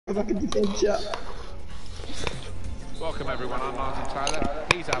Welcome everyone, I'm Martin Tyler,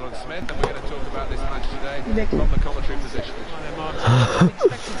 he's Alan Smith, and we're going to talk about this match today from the commentary position.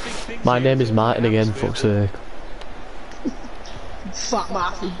 My name is Martin again, fuck's sake. Fat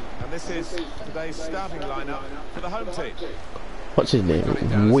Martin. And this is today's starting lineup for the home team. What's his name?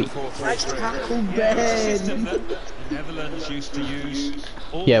 Wheat. Nice tackle, Ben. Netherlands used to use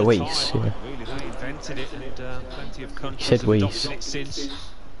all Yeah, the Weiss. time. Yeah. Really, they invented it, and plenty of countries said have Weiss. adopted it since.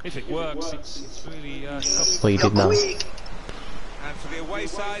 If it works, it's really tough. Well, you did now. And for the away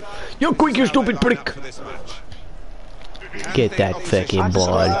side, You're quick, you stupid prick! for this match. Get that fucking ball.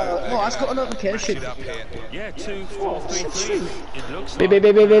 Oh, I've got a notification. Yeah, 2-4-3-3. It looks Beep, like.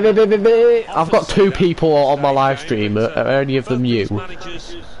 beep, beep, beep, beep, beep, beep, beep. I've got 2 people on my live stream. Are any of them you?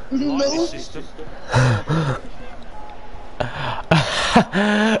 Managers like No. this system.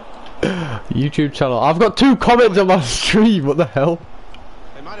 YouTube channel. I've got 2 comments on my stream. What the hell?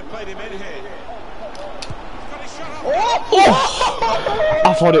 They might have played him in here. Oh!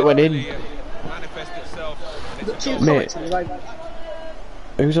 I thought it went in. Manifest itself. The two Mate. comments, like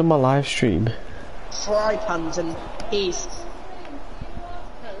Who's on my live stream? fry pans and peas.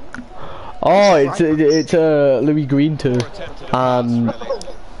 Oh, it's Louis Green too, and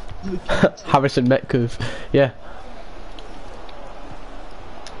Harrison Metcalf. Yeah.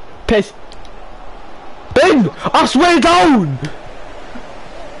 Piss. Ben, I swear down.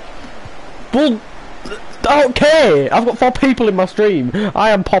 Well, I don't care. I've got 4 people in my stream.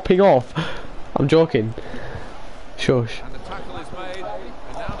 I am popping off. I'm joking. Shush. And the tackle is made,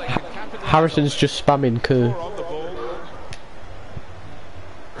 and now they can capitalise. Harrison's just spamming Kerr. On the ball.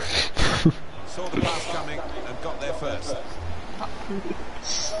 Saw the pass coming and got there first.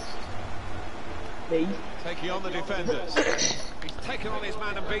 Me. Taking on the defenders. He's taken on his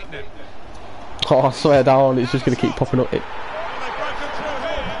man and beaten him. Oh, I swear down, it's just gonna keep popping up. Well, they've broken through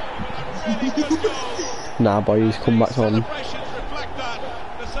here. Without any good goal. Nah, boys, come back on. Celebrations reflect that.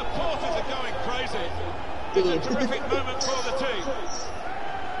 The supporters are going crazy. It's a terrific moment for the team.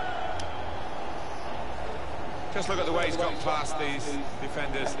 Just look at the way he's got past these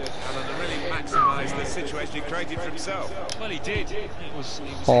defenders and really maximised the situation he created for himself. Well, he did. It was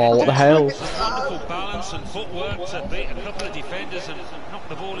Oh, what the hell? wonderful balance and footwork to beat a couple of defenders and knock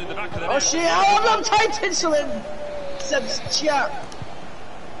the ball in the back of the net. Oh shit, oh, I'm tight penciling! Seb's chat.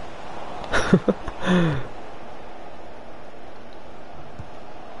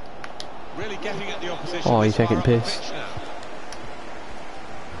 Really getting at the opposition. Oh, he's this far taking up the piss. pitch now.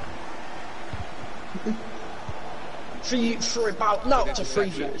 3 for about, not to 3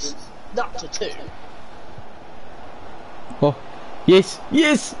 views. Not to 2. Oh, yes,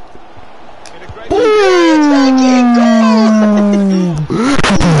 yes. In a great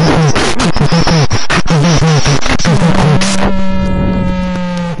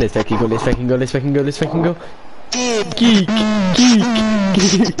Let's fucking go, let's fucking go, let's fucking go, let's fucking go. Geek, geek,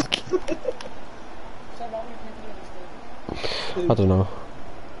 geek. I don't know.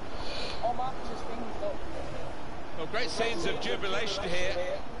 Well, great scenes of jubilation here.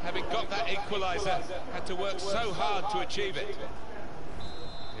 Having got that equaliser, had to work so hard to achieve it.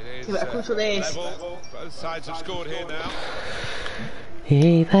 It is level. Both sides have scored here now.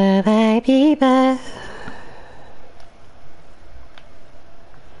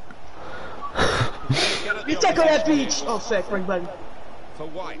 You take on that beach! Oh, sick, bring bang. For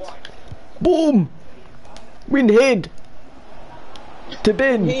White. Boom! Win head! To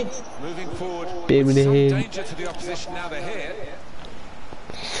Ben! Heads. Moving forward. Ben with the Some head. danger to the opposition now they're here.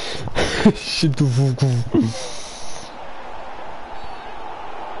 Shit the fuck up.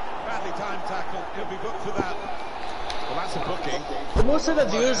 Badly timed tackle. He'll be booked for that. Well, that's a booking. The most of the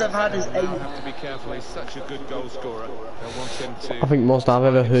viewers I've had is 8. They'll have to be careful. He's such a good goal scorer. They'll want him to. I think most I've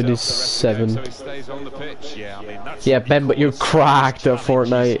ever heard is himself the rest of the 7. game, so he stays on the pitch. Yeah, I mean, that's Yeah, what Ben, you but you're call cracked at challenge.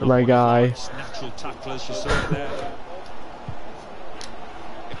 Fortnite, He's not my one of guy. those natural tacklers, you saw it there.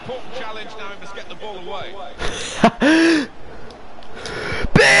 Important challenge now. He must get the ball away.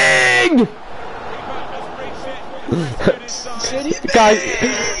 Bing!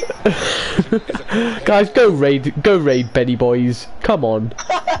 Guys, go raid Benny boys. Come on.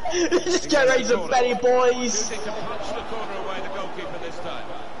 Let's get ready for Benny boys! To punch the corner away, the goalkeeper this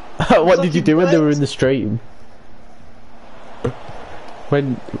time. What did you do when they were in the stream?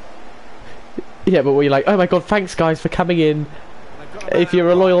 When... Yeah, but were you like, oh my god, thanks guys for coming in. If you're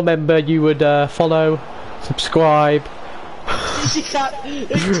a loyal member, you would follow, subscribe. You can't,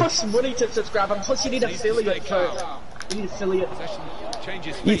 it costs money to subscribe, and plus you need affiliate for it. You need affiliate.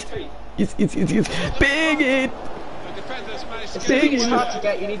 Changes Yes, feet. yes. Big it! The defenders managed to get Affiliate is it. hard to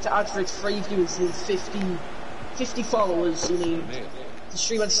get, you need to add for its 3 views, there's 50 followers you need. The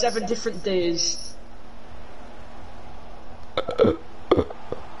stream on 7 different days.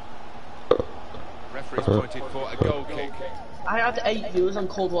 Referee's pointed for a goal kick. I had 8 viewers on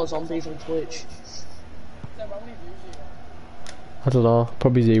Cold War Zombies on Twitch. I don't know,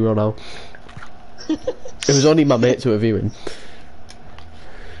 probably 0 now. It was only my mates who were viewing.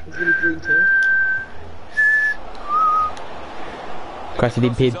 It's really green too. Christ, he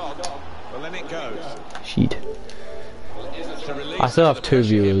didn't pin. Well, then it goes. Shit. I still have 2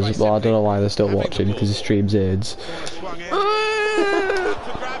 viewers, but I don't know why they're still watching because the stream's AIDS.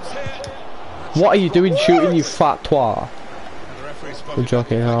 What are you doing shooting, you fat twat? I'm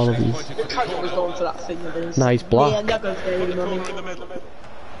joking, I love you. The character was going for that thing of his. Nah, he's black. Yeah, never very money.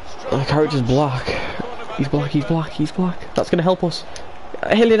 The character's black. He's black, he's black, he's black. That's gonna help us.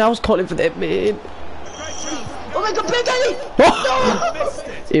 Hillian, I was calling for that, man. Oh my god, Big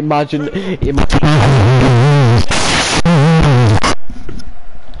Eddie! Imagine.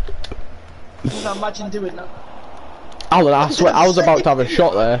 Imagine doing that. Alan, I swear, I was about to have a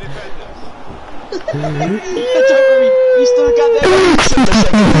shot there. Don't worry, you still got that.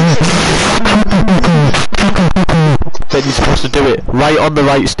 Then you're supposed to do it right on the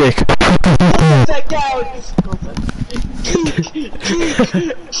right stick. That down.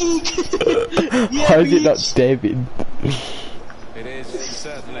 How is it not stabbing? It is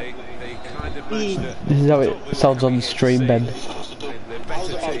certainly the kind of match that This is how it sounds on stream, Ben. the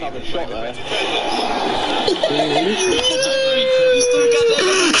better team have a shot there.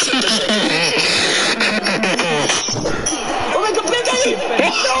 Oh my god, Big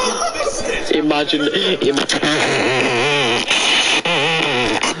Eddie! Imagine.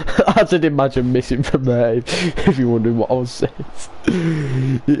 I said imagine missing from there, if you're wondering what I was saying.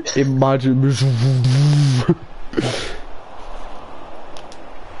 Imagine.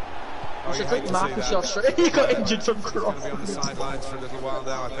 I should think Marcus Joshua. He got injured from cross. Going to be on the sidelines for a little while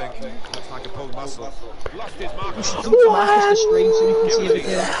now, I think. Looks like a pulled muscle. Lost his We should come to Marcus the stream so we can see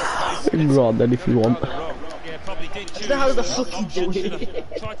everything. Go on then if you want. How the fuck you do it?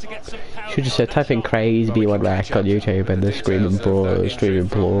 Should just say type in crazy B1 Rack on YouTube and the screaming bro, streaming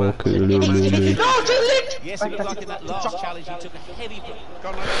bro. No, too late! Yes, it looked like in that last challenge he took a heavy blow.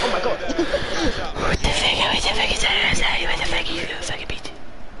 Oh my god. What the fuck is that? What the fuck you fucking beat?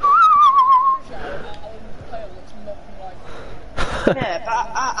 Yeah,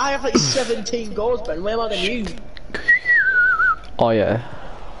 but I have like 17 goals, Ben. Where more than you? Oh yeah.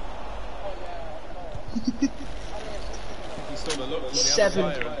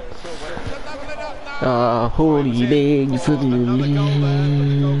 7. Ah, holy man, you fucking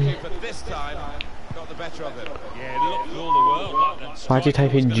but this time got the better of it. Yeah, it looked for all the world. Why'd you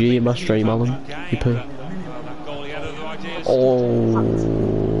type in G in my stream, Alan? You poo. That goal, he had other ideas.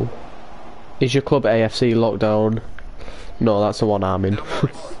 Oh. Is your club AFC locked down? No, that's the one I'm in. Not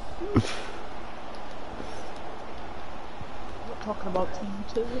talking about Team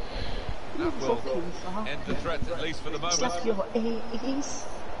 2. That will end the threat, at least for the moment. Slap your ace.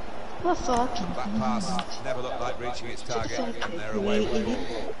 We're fucking That pass never looked like reaching its target, and they're away with the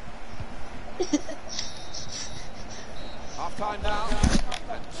ball. Half time now,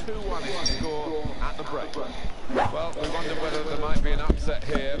 and 2-1 is the score at the break. Well, we wonder whether there might be an upset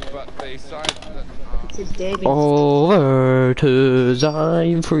here, but the side that It's his debut. Over to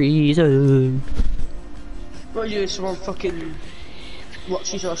Zime Freezer. What you do is someone fucking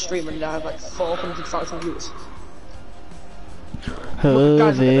watches your stream and I have like 400,000 views. Guys, look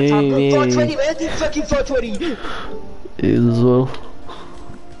at the time. 420, man! Fucking 420! As well.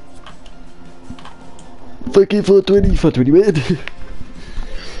 Fucking 420 man.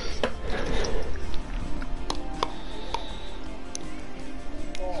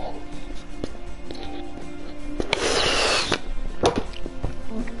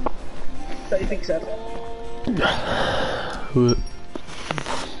 Don't you think so?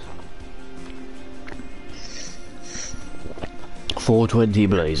 420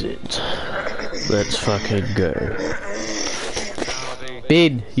 blaze it. Let's fucking go.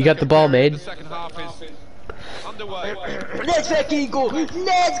 Ben, you got the ball, man. the second half is underway. Let's fucking go!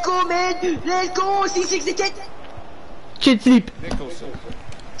 Let's go, man! Let's go! C6 again! Chin sleep. Nicholson.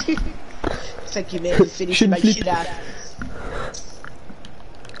 Thank you, man, for finishing my Shouldn't shit out.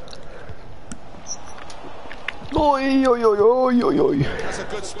 Oi, oi, oi, oi, oi, oi. That's a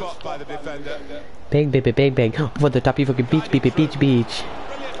good spot by the defender. Bang, baby, bang, bang. Over the top, you fucking beach, beach, beach, beach.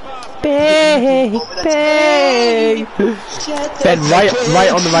 Bang, bang. Ben, right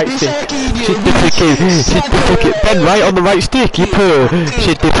on the right stick. Shit the flicky, shit the flicky. Ben, right on the right stick, you poo.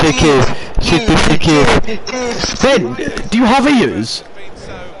 Shit the flicky, shit the flicky. Ben, do you have ears? Been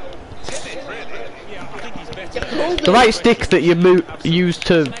so timid, really. Yeah, I think he's better. The right stick that you use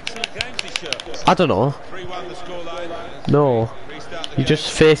to... I don't know. 3-1 the scoreline. No. You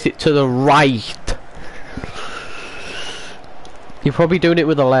just face it to the right. You're probably doing it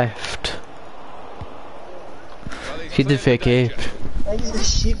with the left. She did fake ape.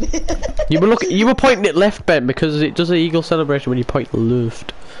 You were pointing it left, Ben, because it does an eagle celebration when you point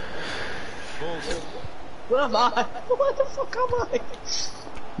left. Where am I? Where the fuck am I?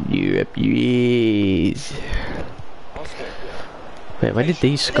 Europe, yes. Wait, when did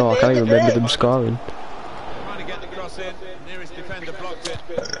these score? I can't even remember them scoring. Trying to get the cross in. Nearest defender blocked it.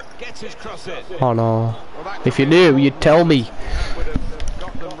 Gets his cross in. Oh no. If you knew, you'd tell me. Would have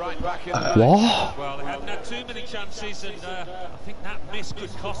got them right back in the What? Well, they haven't had too many chances, and I think that miss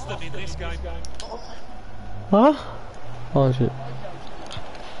could cost them in this game. Huh? Oh shit.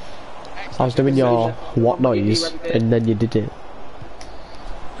 I was doing your what noise, and then you did it.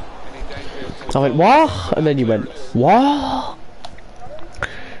 I went, what? And then you went, what?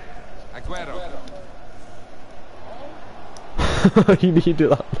 You need to do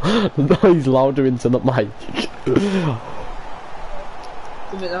that noise louder into the mic. Do it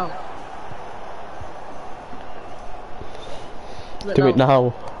now. Do it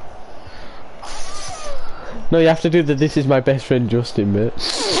now. No, you have to do the "This is my best friend Justin" bit.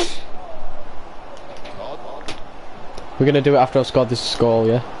 We're gonna do it after I've scored this score,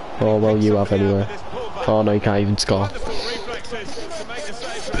 yeah? Oh well, you have anyway. Oh no, you can't even score.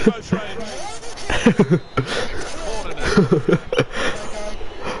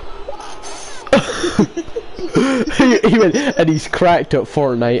 he went, and he's cracked at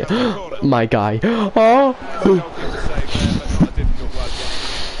Fortnite. My guy. Oh.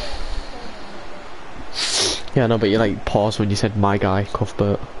 Yeah, no, but you like paused when you said "my guy,"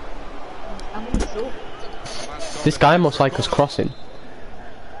 Cuthbert. This guy must like us crossing.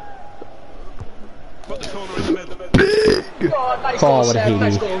 Oh, what a hee.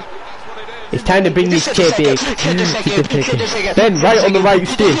 It's time to bring this chair back. Ben, right on the right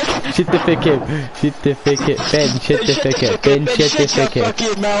stick. Certificate. Certificate. Ben, certificate. Ben, certificate.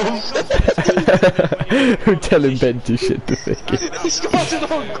 Who telling Ben to certificate?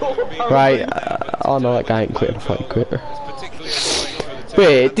 Right. Oh no, that guy ain't quitting. I thought he quit.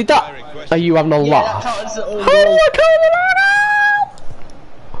 Wait, did that... Are you having a laugh? How do I call the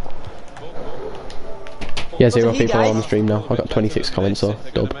Yeah, 0 people on the stream now. I've got 26 comments, so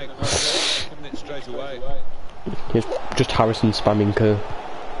dub. It's just Harrison spamming Kerr.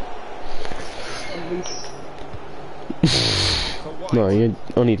 No, you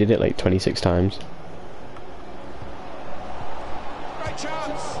only did it like 26 times.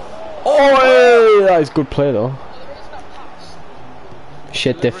 Oh, that is good play though.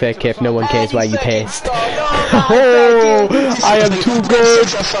 Shit the fake if no one cares why you pissed. Oh, I am too good.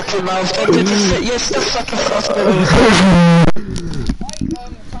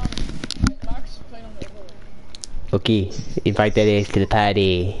 Okay, invite that ass to the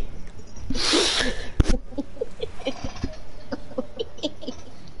party.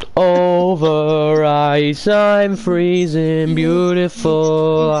 Over ice, I'm freezing,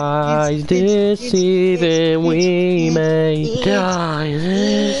 beautiful eyes deceiving, we may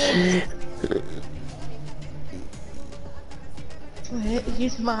die.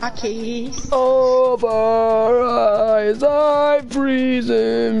 Here's my keys. Over ice, I'm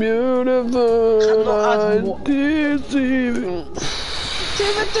freezing, beautiful eyes deceiving.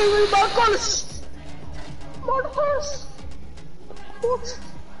 Timothy, Marcus! Marcus! What?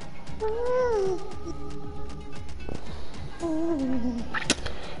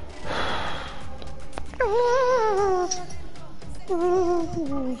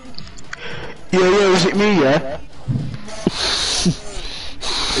 Yo, is it me, yeah?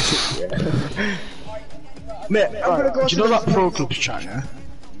 Mate, do you know that Pro Clubs chat, yeah?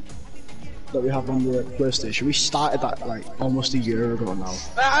 That we have on the PlayStation? We started that like almost a year ago now.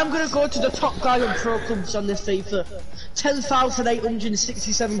 I'm gonna go to the top guy on Pro Clubs on this FIFA.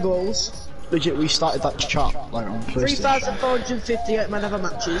 10,867 goals. Legit, we started that chat like on PlayStation. 3,458 man ever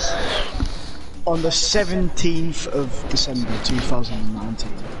matches. On the 17th of December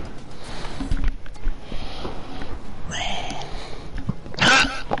 2019.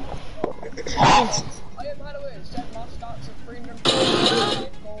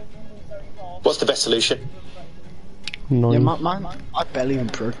 What's the best solution? None. Yeah, man, I barely even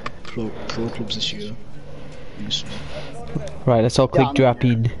pro clubs this year. Right, let's all click drop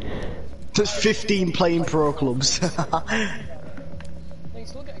in. There's 15 playing pro clubs.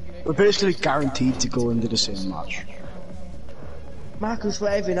 We're basically guaranteed to go into the same match. Marcus,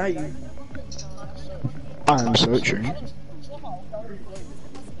 what every night you? I am searching.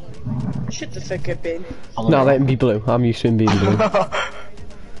 Shut the fuck up, Ben. No, let him be blue. I'm used to him being blue.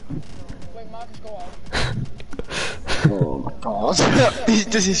 Oh my god.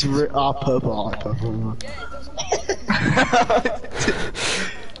 This is purple. Purple.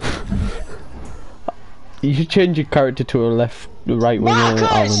 You should change your character to a right winger,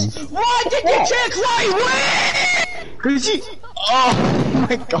 Alan. Why did you take right wing? Cause you. Oh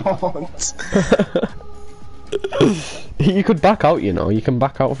my god. You could back out, you know. You can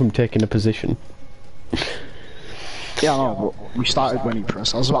back out from taking a position. Yeah, I know, but we started when he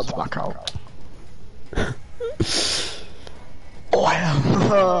pressed. I was about to back out. Oh, I am.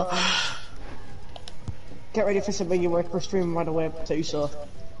 Get ready for something you work for stream right away too, so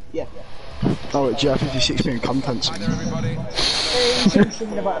yeah. Oh, wait, Jeff, 56 million content. Hi there, everybody.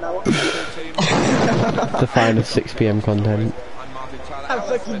 Streaming about an hour. To find a 6 PM content. I'm Martin Tyler. I'm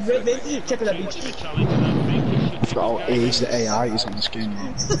fucking ribbon. Check it out, beach. I forgot how age the AI is on this game.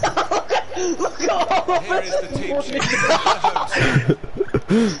 Look at all of Here is the team sheet.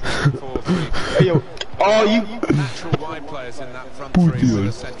 Hey, yo. Oh, you. Natural wide players in that front three with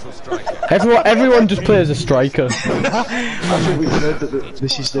a central striker. Everyone just plays a striker. I think we've heard that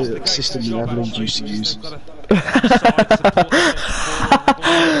this is the system the Netherlands used to use.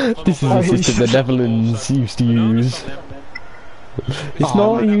 This is the system the Netherlands used to use. It's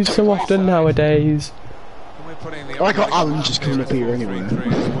not used so often nowadays. I like how Alan just coming up here anyway. Can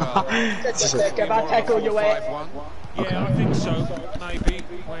I tackle your way? Yeah, I think so. Maybe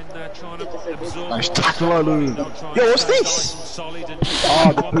when trying to absorb. Nice tackle, Alan. Yo, what's this? Solid and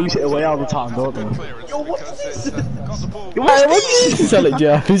Oh, they lose it away all the time, don't they? Yo, what's this? Yo, what's this? Sell it,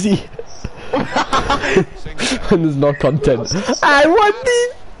 Jeff, is he? And there's no content. I want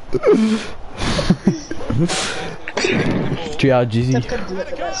it! GR Jizzy.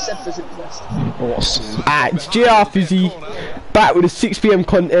 Awesome. It's GR Fizzy. Back with a 6 PM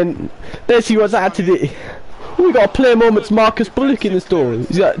content. Let's see what's out today. We got a play moments Marcus Bullock in the store.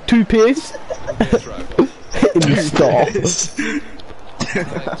 Is that 2 pace? In the store.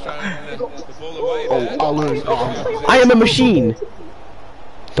 Oh, Alan. Oh. I am a machine.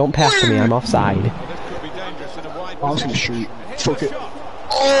 Don't pass to me, I'm offside. I was gonna shoot. Fuck it.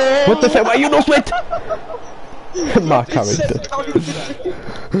 What the fuck? Why you no sweat? My character.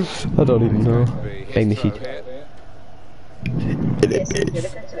 I don't even know. Bang the sheet.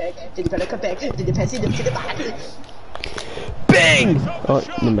 Bang! Oh,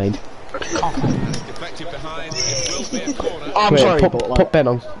 never mind. I'm Wait, sorry, but put like, Ben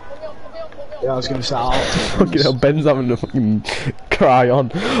on. yeah, I was gonna say I'll Fucking hell, Ben's having a fucking cry on.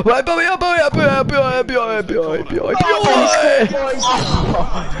 Right, boy.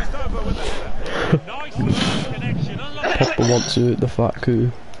 Papa wants to the fat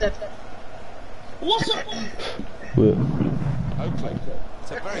coup. What's up? Wait.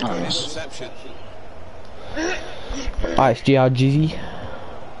 It's a very good interception. Alright, it's GR Jizzy.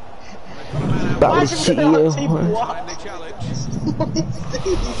 That was CEO. Friendly challenge.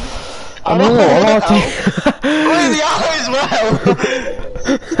 I know, I like it. Where the as well.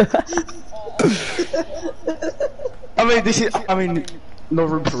 I mean, this is. I mean, no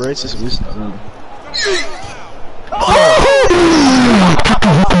room for racism, is there?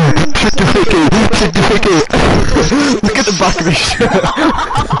 Certificate. Look at the back of his shirt.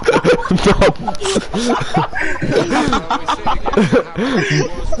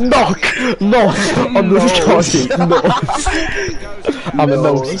 Knock on the score sheet. I'm a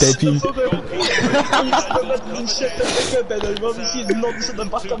no steady.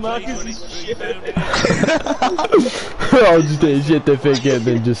 I'll just shit the figure and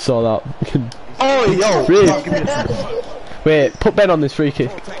then just saw that. Oh, yo! Wait, put Ben on this free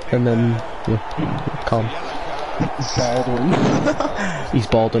kick, and then yeah, calm. He's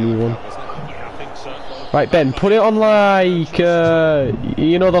bald and he won. Right, Ben, put it on like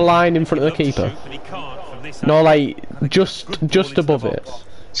you know the line in front of the keeper. No, like just above it.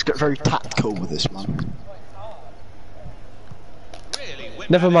 It's got very tactical with this man.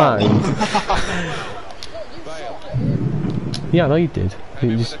 Never mind. Yeah, I know you did.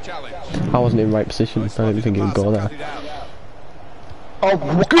 I wasn't in right position. I didn't think it would go there. Oh,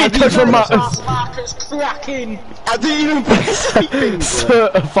 great touch from Marcus! Marcus cracking! I didn't even press anything.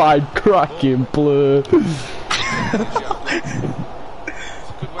 Certified cracking blur. Good way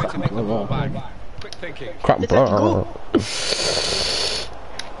to nick the ball back. Quick thinking. Crack blur.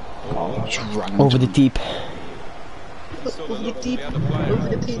 Over the deep. Over the deep. Over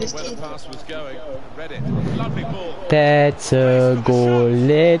the penis deep. Pass was going. Read it. Lovely ball. That's a goal.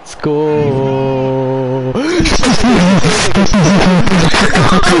 Let's go.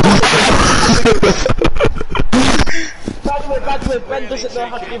 Bad swear Ben doesn't know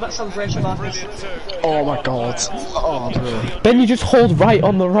how to do that celebration, Marcus. Oh my god. Oh, bro. Ben, you just hold right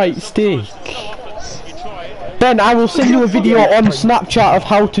on the right stick. Ben, I will send you a video on Snapchat of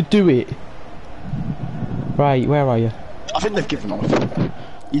how to do it. Right, where are you? I think they've given up.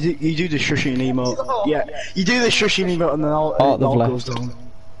 You do the shushing emote. Yeah, you do the shushing emote and then all goes down.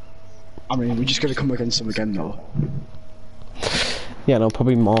 I mean, we're just gonna come against them again though. Yeah, no,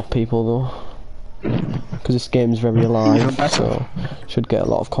 probably more people though. Because this game's very alive, so should get a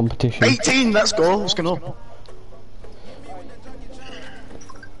lot of competition. 18, let's go, let's go.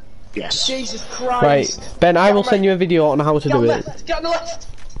 Yes. Jesus Christ. Right, Ben, I will send you a video on how to do it. Get on the left.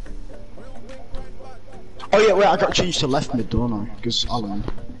 Oh yeah, wait, I got changed to left mid, don't I? Because Alan.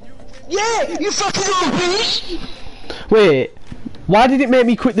 Yeah, you fucking little bitch! Wait, why did it make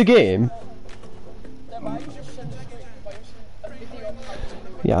me quit the game?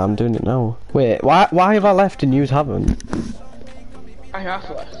 Yeah, I'm doing it now. Wait, why have I left and you haven't? I have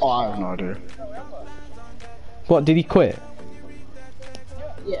left. Oh, I have no idea. What, did he quit?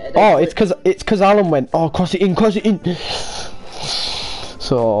 Yeah. Oh, it's cause Alan went, oh, cross it in.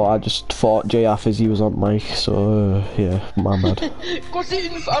 So I just thought JR Fizzy was on mic, so yeah, my bad. Cross it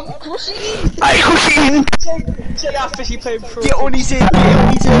in, fam, cross it in! I cross it in! JR Fizzy playing pro. Get on his head,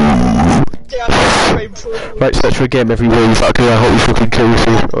 JR Fizzy playing pro. Right, search for a game every week, okay, I hope you fucking kill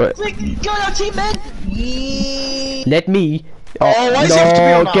yourself. Right. Quick, go on our team, man! Yeah. Let me. why does it have to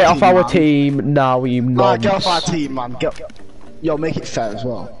be on our get off team, our man? team now, you Nah, nonce. get off our team, man. Yo, make it fair as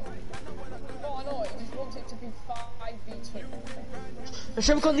well.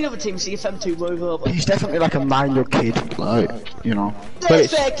 Should we go on the other team, see if M2 move over? He's definitely like a 9-year-old kid, like, you know.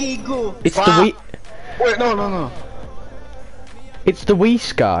 Let's fucking go! It's the Wii. Wait, no. It's the Wii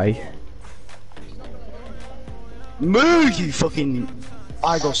Sky. Move, you fucking...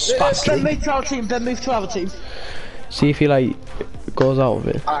 I go Ben, spastic. move to our team, Ben, move to our team. See if he like goes out of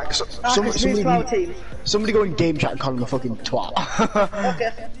it. Alright, Marcus, move to our team. somebody go in game chat and call him a fucking twat.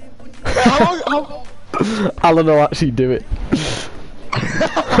 Okay. how? Alan will actually do it.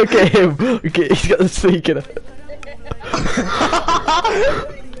 Look at him. Okay, he's got the speaker.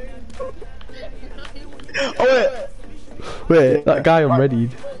 Oh Wait, that guy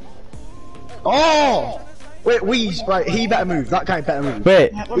unreadied. Oh! Wait, Weeze, right, he better move. That guy better move.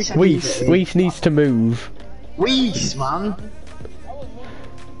 Wait, one second. Weiss needs to move. Weeze, man.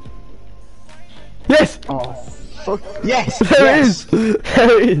 Yes! Oh, fuck. Yes! There it is!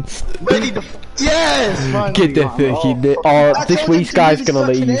 There it is! Ready the... Yes! Finally, Get the man. fucking... Oh, Oh, I this told him Weiss to guy's use gonna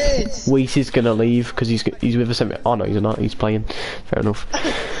fucking leave. aids. Weiss is gonna leave because he's with us. Oh no, he's not. He's playing. Fair enough.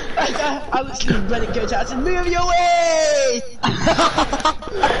 I literally read it go to I said, move your way!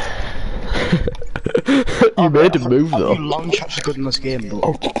 You made him move though. Long shots are good in this game, but...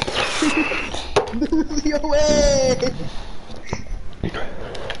 Move your way!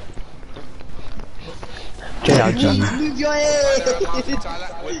 JRG. Move your way! Tyler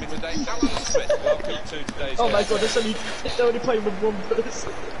with me today. Alan Smith, welcome to today's Oh my game. god, they're only playing with one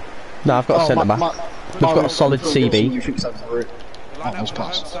person. No, I've got a centre back. We've got a solid CB. You think that's great. Line That was up on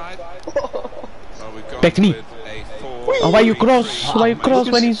the pass. outside. Well, we've gone Back to me. with a 4. Oh, why you cross? Why you cross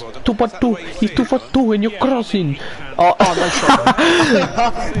when he's 2 for 2? He's 2 for 2 and you're crossing. Oh,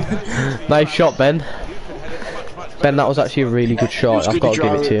 nice shot, Ben. Ben, that was actually a really good shot. I've got to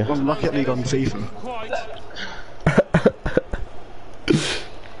give it to you. I'm Rocket League on FIFA.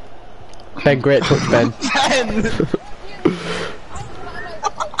 Ben, great touch, Ben.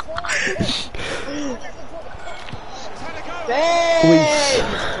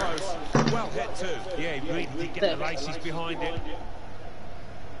 Well hit too. Yeah, he really did get the laces behind it.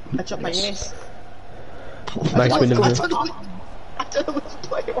 I dropped my ace. Nice win of I the. don't know which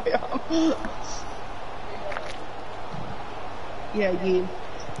player I am. Yeah, you.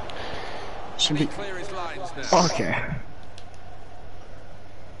 Somebody... Clear his lines now. Okay.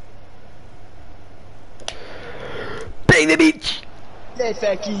 Bang the beach! Let's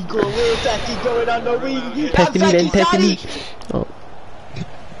fucking go, we're fucking going on the wing. Pass to me then, pass to me. Oh,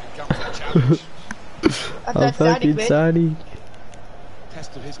 I'm fucking sorry.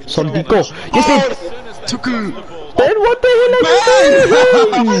 Somebody go. Yes, Ben! Tuku! Ben, what the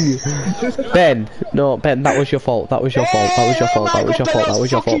hell are you doing? Ben, no, Ben, that was your fault. That was your fault. That was your fault. That was your fault. That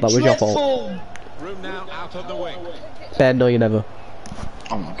was your fault. That was your fault. Room now out on the wing. Ben, no, you never.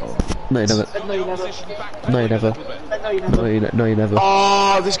 Oh my god. No, you never. No, you never. Position back No, you never. No, you never. No, you never.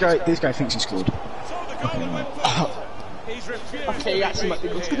 Oh, this guy thinks he's good. He's refused. Okay, he actually might be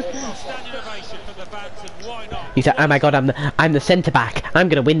good. Standing ovation from the fans, and why not? He's like, oh my god, I'm the centre back. I'm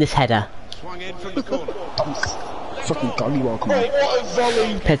gonna win this header. Swung in from the corner. Fucking gollywog, man. What a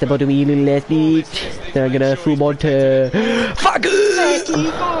volley! Pass the ball to me, little last beach. Then I'm gonna throw ball to Fuck!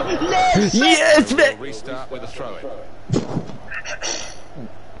 Yes, man! Restart with a throw-in.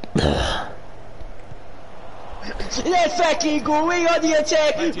 Let's fucking go, we on the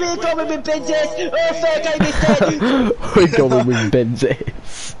attack, we're coming with Benzes, oh fuck, I missed it! We're going with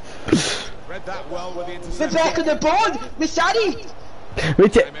Benzes. Read that well with the We're interception. back on the board, Miss Addy!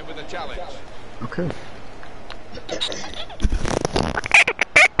 Wait, Came in with a challenge. Okay.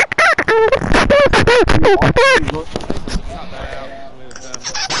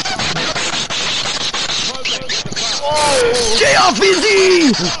 JR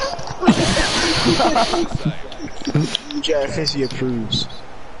Fizzy! JR Fizzy approves.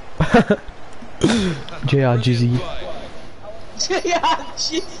 JR Jizzy. Yeah,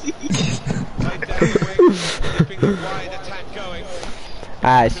 jeez. Played down the wing, keeping the wide attack going.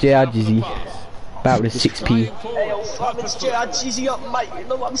 Ah, it's JR Jizzy. About with a 6p. Hey, yo, fam, it's JR Jeezy up, mate, you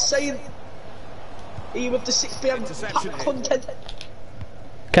know what I'm saying? Even with the 6 PM pack content.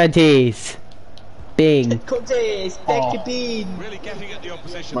 Cunties. Bing. Contes, Becky Bean. Really getting at the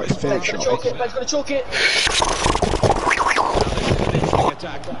opposition. Like This fair Ben's gonna choke it, Ben's gonna choke it.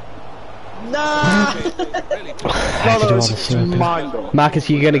 attack. Nah! Really No, it's mine though. Marcus,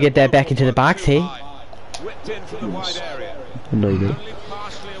 you're gonna get that back into the box, hey? whipped in from the wide area. No, you didn't. Only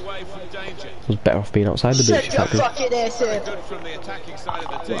partially away from danger. I was better off being outside the Shut bitch. your That good. fucking ass up! Good from the attacking side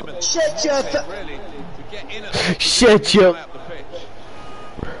of the team. And Shut your really to get in at the Shut your... out the pitch.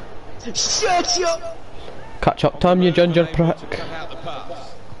 Shut your... Catch up time, you John Able Pratt. to cut out the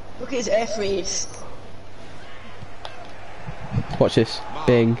pass. Look at his F rates. Watch this.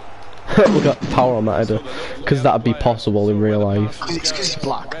 Bing. We got power on that header. Because that'd be possible in real life. It's because he's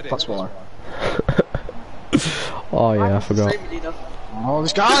black, that's why. Oh yeah, I forgot. Oh,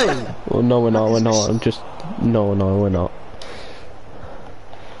 this guy! Well, no, we're not. I'm just... No, we're not.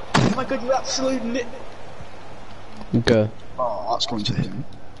 Oh my god, you absolute nit. Go. Oh, that's going to him.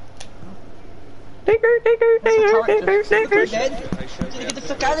 Get the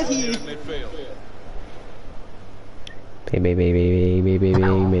fuck out of here. Midfield. Bing, bing, bing, bing, bing, bing,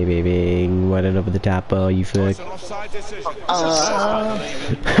 bing, bing, bing, bing. Right over the top, oh, you fuck. It's an offside decision.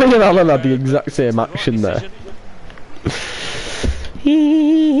 Alan had the exact same action there.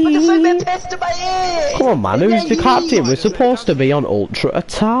 What the fuck, man, pissed to my ear! Come on, man, who's the captain? We're supposed to be on ultra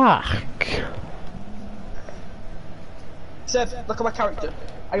attack. Seb, look at my character.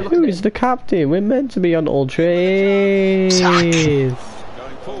 Are you looking at Who's it? the captain? We're meant to be on ultra ace. Going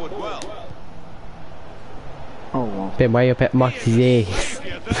forward well. Oh, well. Been way up at Max's ace.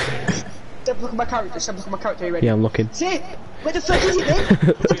 Seb, look at my character. Seb, look at my character. Are you ready? Yeah, I'm looking. See? Where the fuck is it, man?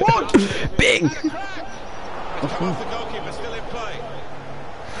 What's the point? Bing! Off the goalkeeper, still in play.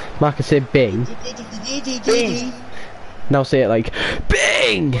 Marcus said Bing. Now say it like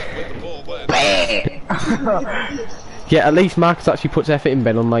Bing! With the ball there. Yeah, at least Marcus actually puts effort in,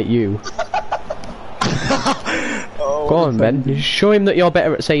 Ben, unlike you. Go on, Ben. Show him that you're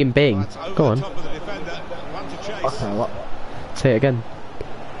better at saying Bing. Go on. Top of the defender. One to chase. Okay, what? Say it again.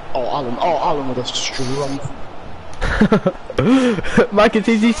 Oh, Alan with a strong. Marcus,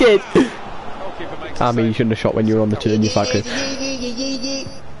 as he said. Goalkeeper makes a I mean, you save. shouldn't have shot when you were on the turn in your factory.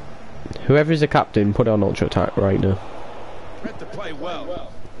 Whoever is the captain, put it on ultra attack right now. Read the play well.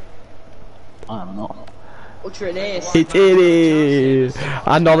 I'm not. Ultra an ace. It is.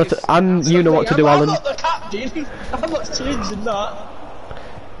 And all the and you know what to do, I'm Alan. not the captain. I'm not changing that.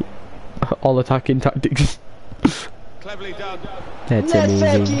 All attacking tactics. Cleverly done. That's Let's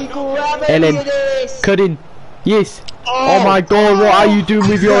amazing. fucking go. I'm Ellen, ready for this. cutting. Yes. Oh my God! What are you doing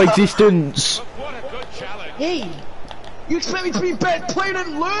with your existence? What a good challenge. Hey, you expect me to be best player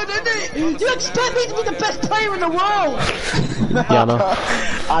and learn, innit? You expect me to be the best player in the world? Yeah, no.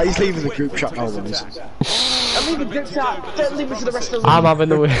 He's leaving the group chat now, boys. I'm leaving group chat. Don't leave me for the rest of the I'm week. having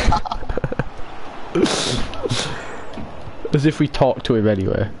the win. As if we talked to him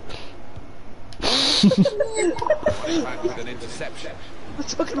anyway. Back with an interception. We're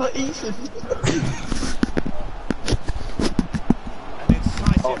talking about Ethan. An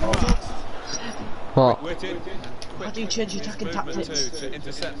incisive pass. What? Witted. How do you change your attacking Movement tactics? to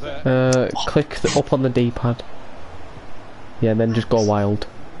intercept there. Click up on the D-pad. Yeah, and then just go wild.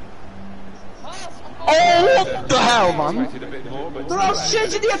 Oh, what the hell, man? Waited a bit more, but They're all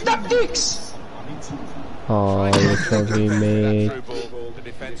changing their tactics! Oh, you're talking me. through ball, the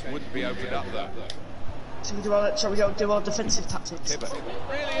defence wouldn't be opened up though. Shall we do our defensive tactics? Really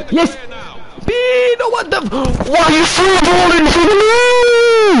in the Yes! clear now. Bean, what the? Why are you free balling for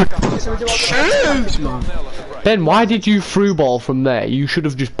me? Shall we do our Shoot, man. Nil at the break. Ben, why did you through ball from there? You should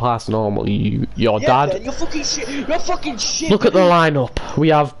have just passed normal. Your dad. Ben, you're fucking shit. You're fucking shit. Look at the lineup. We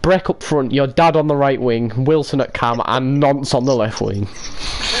have Breck up front, your dad on the right wing, Wilson at cam, and Nonce on the left wing.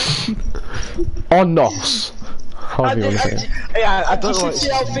 Or Nos. How do you want to say it? Yeah, I don't know. You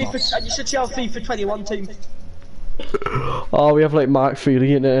should see our FIFA 21 team. Oh, we have like Mark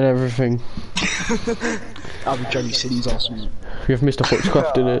Feely in it and everything. I'll be Johnny Sins or something. We have Mr.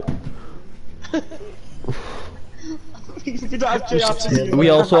 Hutchcraft in it. We don't have JR. We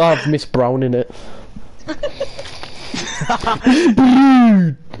also have Miss Brown in it.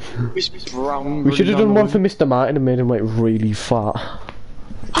 Miss Brown. We should have done one for Mr. Martin and made him like really fat.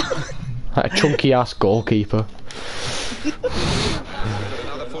 Like a chunky ass goalkeeper.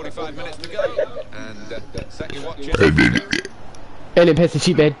 Another 45 minutes to go, and set your watches. And it past the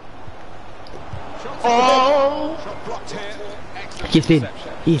sheet bed. Oh! Shot blocked here. Excellent Yes, Ben.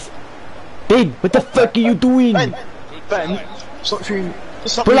 reception. Yes. Ben, what the fuck are you doing? Ben, stop trying.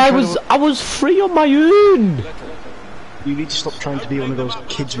 Stop Well, trying I was free on my own. You need to stop trying to be one of those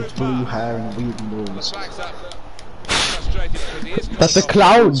kids with blue hair and weird nose. Flags up. Frustrated because he is That's a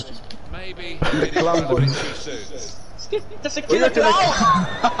clown. maybe Clown boy. too soon. That's a killer clown!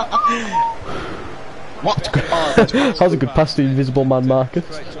 What? That was a good pass to Invisible Man Marcus.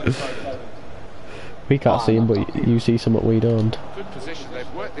 We can't see him, but you see something we don't. Good position.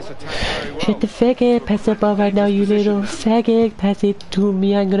 They've worked this attack very well. Hit the faggot, pass the ball right now, you little faggot. Pass it to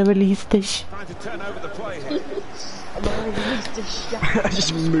me, I'm gonna release this. Trying to turn over the play here. I'm gonna release this shit.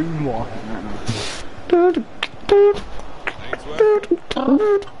 Just moonwalking right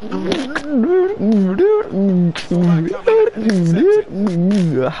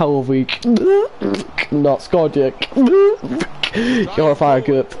now. How weak. Not scored yet. You're a fire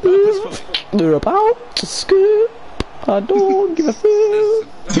cup. They're about to scoop. I don't give a fuck.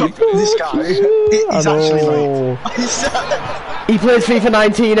 This guy, he's actually like... He plays FIFA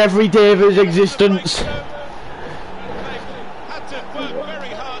 19 every day of his existence.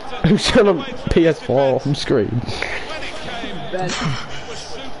 Who's on a PS4 on screen? Ben. Was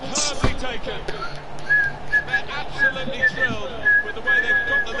superbly taken. They're absolutely thrilled with the way they've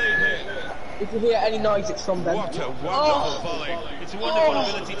got the lead here. If you hear any noise, it's from Ben. What a wonderful volley. It's a wonderful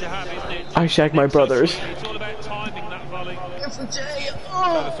ability to have, isn't it? I shag my brothers. It's all about timing that volley.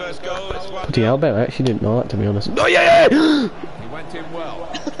 The first goal is one. Bloody hell, Ben, I actually didn't know that, to be honest. Oh, yeah! He went in well.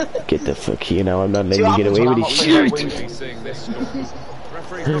 Get the fuck here now, I'm not letting you get away with this shit. We'll be seeing this score.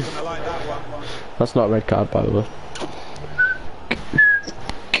 Referee's not going to like that one. That's not a red card, by the way.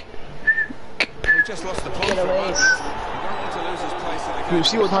 He just lost the ball. You don't want to lose his place in the game. You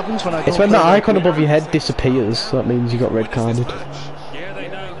see what happens when I It's when the icon above your head disappears, that means you got red carded. Yeah, they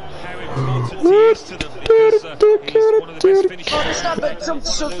know how important he is to them because he's one of the best finishers. Oh, it's not bad. Some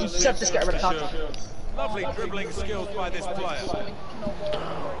just get rid of card. Lovely dribbling skills by this player.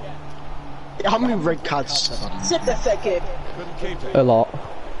 How many red cards have I had? Sit the fuck in. Couldn't keep it. A lot.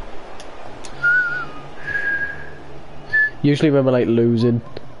 Usually when we're like losing,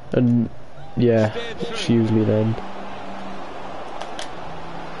 and yeah, it's usually then.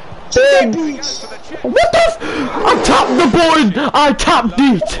 Bing! What the f- I tapped the button! I tapped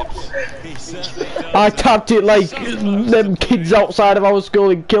it! I tapped it like them kids outside of our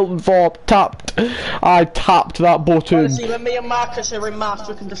school in Kilton Thorpe tapped. I tapped that button. Honestly, when me and Marcus are in maths,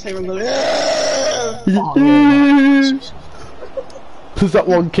 we can just hear him go. There's that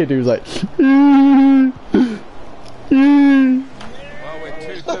one kid who's like. Well, we're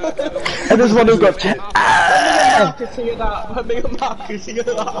 2/3 of the way. And there's one who goes. Marcus, hear that. When me and Marcus hear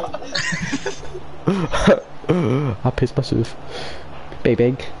that. I pissed myself. Bang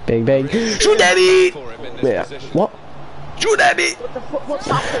bang, bang bang. Shoot at me! For him in this Yeah. position. What? Shoot at me! What the fuck? What's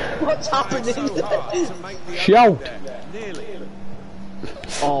happening? What's happening? To make the Shout! nearly.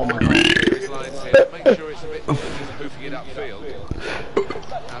 Oh my god. His lines here. Make sure it's a bit easier than hoofing it upfield.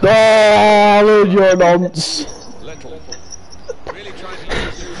 Oh, you're nonce. Little. Really trying to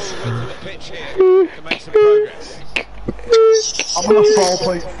use the full width of the pitch here to make some progress. I'm on a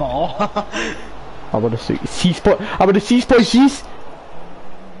 4.4. I'm gonna see spot. I'm gonna see spot. She's.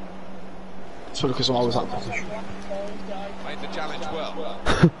 So because I was that position. Made the challenge well.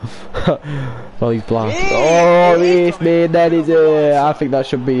 Well, he's black. Oh, yes, man, that is a. I think that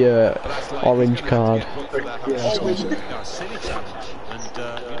should be a orange card. Yeah, so Silly challenge, and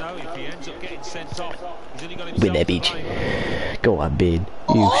you know, if he ends up getting sent off, he's only got himself Win that to bitch. blame. Go on, Ben.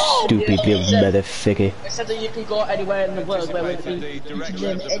 You stupid little motherfucker. It said that you can go anywhere in the world. Where would it be? The You can direction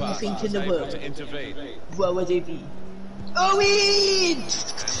name of the pass. anything in the Able world. to intervene. Where would it be? Owen!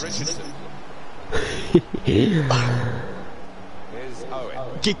 And Richardson is Owen.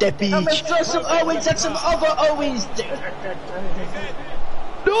 Get that beach. I'm gonna throw some Owens and some other Owens.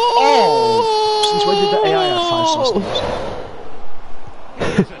 No! Oh! Since when did the AI have 5 stars?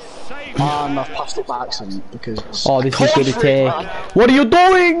 And I've passed it by accident because... Oh, this is gonna take... What are you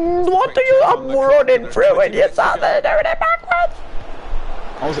doing? What are you... I'm running through it, you saw that, doing it backwards!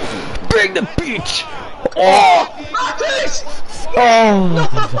 Bring the beach! Oh! Oh!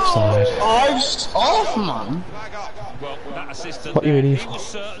 That's offside. Off, man! Well, that assistant What are you in here for? was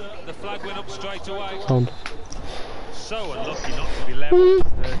certain the flag went up straight away. Sound. So unlucky not to be level.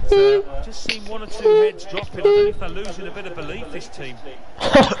 Just seen 1 or 2 heads dropping. I don't know if they're losing a bit of belief, this team.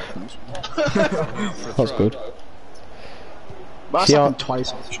 That's good. That's See happened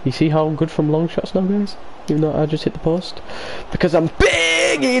twice. You see how I'm good from long shots now, guys? Even though I just hit the post? Because I'm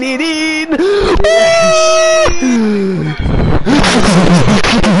big in it in!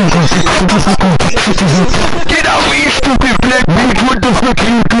 Get out of here, stupid black bitch! What the fuck are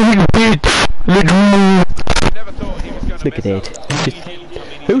you doing, bitch? Look at it.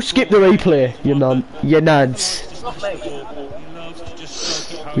 Who skipped the replay? You nads.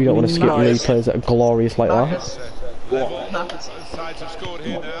 We don't want to skip the replays that are glorious like that.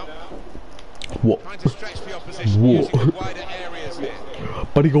 What? What?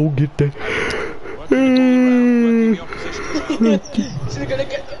 Buddy, go get that.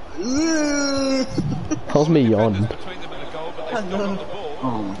 How's me yawn?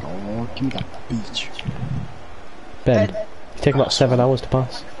 Oh my god, give me that beach. Ben, it's taking about 7 hours to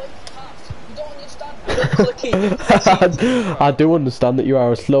pass. I do understand that you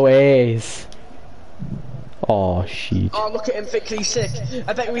are a slow ace. Oh shit. Oh, look at him thinking he's sick.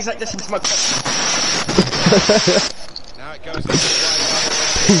 I bet he's like this into my... Now it goes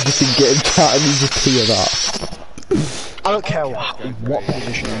He's just in game chat and you just hear that. I don't care what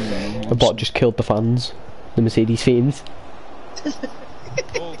position I'm in. The bot just killed the fans. The Mercedes fiends.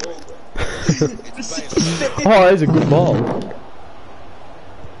 Oh, that is a good ball.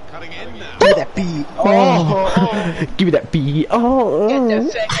 cutting in now. Give me that beat. Oh, give me that beat. Oh, Get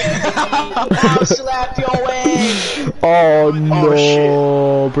the fucking I'll slap your way. oh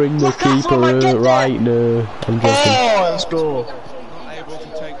no! Bring the Look out for my keeper get right now. I'm joking. Oh, let's go. Not able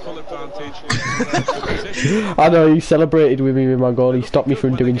to take full advantage of the position. I know, he celebrated with me with my goal. He stopped me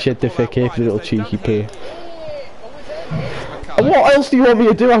from doing shit to fake it, little cheeky poo. And what else do you want me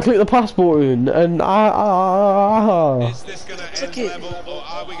to do? I click the pass button and Is this going to end level, or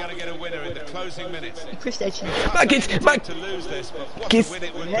are we going to get a winner in the closing minutes? Back it, back. To lose this, but what Kiss. a win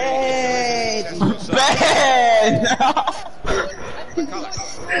it would be. Ben!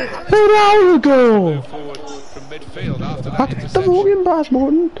 Ronaldo! Forward from midfield after that Back the interception. fucking pass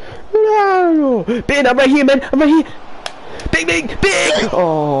button. Ronaldo! Ben, I'm right here, man. I'm right here. Big, big, big!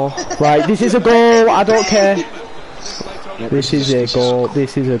 Oh, right. This is a goal. I don't care. This is a goal.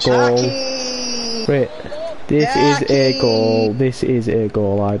 This is a goal. Wait. This is a goal. This is a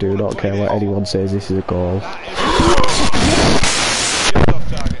goal. I do not care what anyone says. This is a goal. I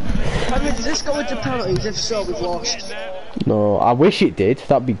mean, does this go into penalties? If so, we've lost. No, I wish it did.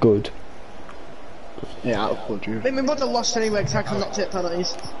 That'd be good. Yeah, I'll put you. I mean, we wouldn't have lost anyway because I cannot take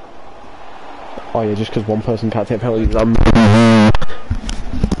penalties. Oh yeah, just because one person can't take penalties.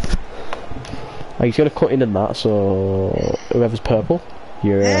 He's gonna cut in and that, so whoever's purple,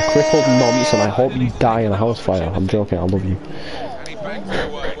 you're a crippled nonce, and I hope you die in a house fire. I'm joking. I love you. And he bangs it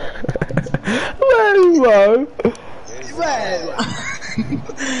away. Whoa, Well,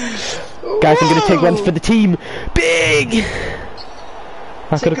 guys, I'm gonna take ones for the team. Big.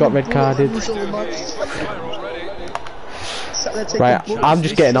 I could have got red carded. Right, I'm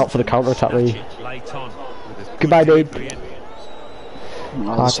just getting out for the counter attack. Really. Goodbye, dude.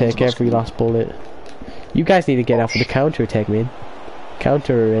 I'll take every last bullet. You guys need to get out for the counter attack, man.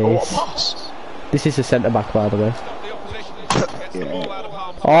 Counter race. This is a centre back, by the way.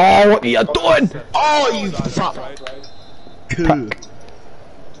 Oh, what are you doing? Oh, you fuck. Cool.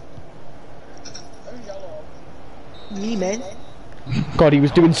 me, man. God, he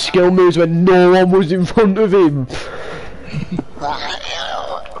was doing skill moves when no one was in front of him.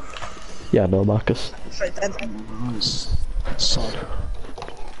 Yeah, no, Marcus. Nice. Sod.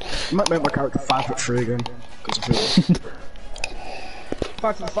 I might make my character 5'3" again. Because I feel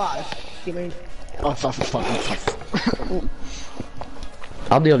 5'5". You mean? oh, 5'5".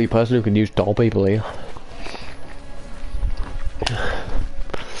 I'm the only person who can use doll people here.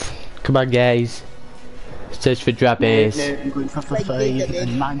 Come on, guys. Search for Drabbies. No, I'm going 5'5"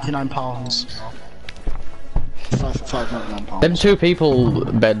 and £99. 5'99". Them two people,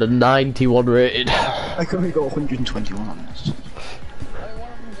 Ben, are 91 rated. I can only got 121 on this.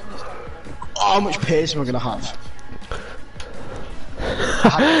 How much pace am I gonna have?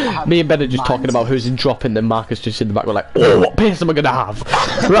 Me and Ben are just talking about who's in dropping, then Marcus just in the back, we're like, oh, what pace am I gonna have?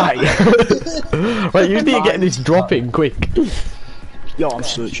 Right. Right, you need to get this dropping quick. Yo, I'm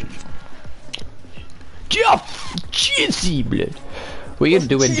searching. Jizzy, blood. What are you gonna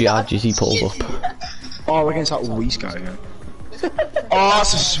do when Jizzy pulls up? Oh, we're against that Weiss guy again. Oh,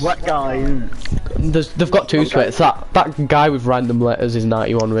 that's a sweat guy. They've got two sweats. That guy with random letters is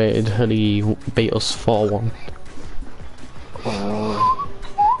 91 rated, and he beat us 4-1.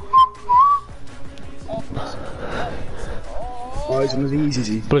 Oh, he's one of these, is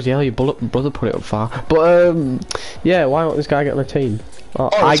he? Bloody hell, your brother put it up far. But yeah, why won't this guy get on a team?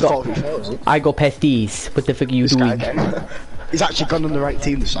 I got Pestis. What the fuck are you doing? He's actually gone on the right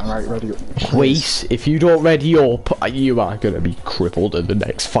team this time, right? Ready up. Weiss, if you don't ready up, you are gonna be crippled in the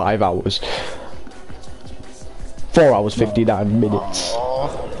next 5 hours. 4 hours 59 minutes.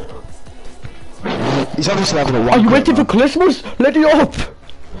 He's obviously having a wank. Are you waiting for Christmas? Let it up!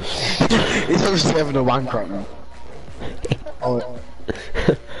 He's obviously having a wank right now. Oh.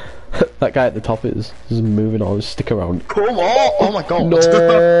 That guy at the top is moving on. Stick around. Come on! Oh my god!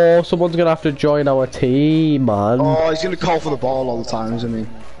 No, someone's gonna have to join our team, man. Oh, he's gonna call for the ball all the time, isn't he?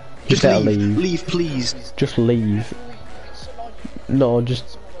 Just leave. Leave, please. Just leave. No,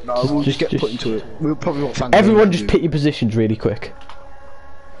 just. No, we'll just get put into it. We'll probably won't find. Everyone, just pick your positions really quick.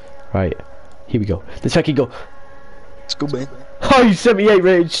 Right, here we go. Let's fucking go. Let's go, man. Oh, you 78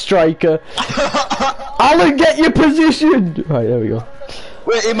 rated striker. Alan, get your position. Right, there we go.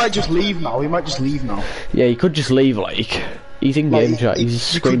 Wait, he might just leave now. He might just leave now. Yeah, he could just leave. Like, he's in game chat. He's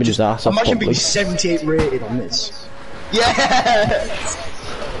screaming his ass off. Imagine being 78 rated on this. Yeah.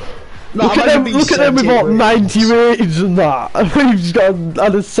 No, look at them with what 90 ratings and that. He's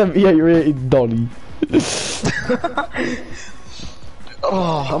got a 78 rated Donny.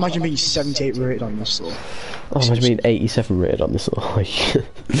 Oh, imagine being 78 rated on this though. Oh, imagine being 87 rated on this though.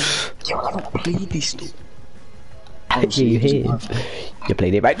 Yo, I haven't played this though. Yeah, you have. You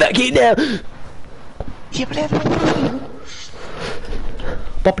played it right back in now. You played it right now.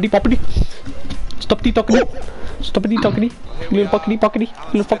 Poppity poppity. Stoppity talkity. Stoppity talkity. Little pockety pockety.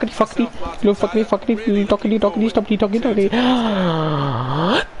 Little fuckety fuckety. Little fuckety fuckety. Little talkity talkity. Stoppity talkity talkity.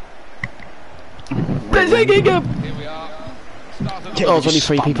 Let's make it up. Oh, there's only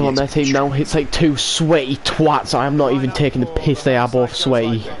 3 people on their team now. It's like 2 sweaty twats. I'm not even taking the piss. They are both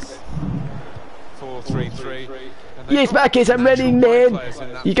sweaty. 4-3-3. Yes, Marcus, I'm running, man.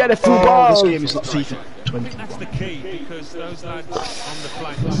 You got a full ball. This game is not FIFA 20. That's the key, because those lads on the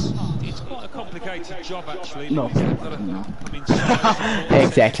flanks, it's quite a complicated job actually. No.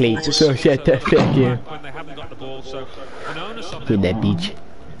 Exactly. So shut the fuck you. When they haven't got the ball, so an onus on In that beach.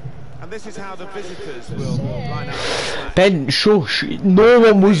 And this is how the visitors will line up. Ben, shush. No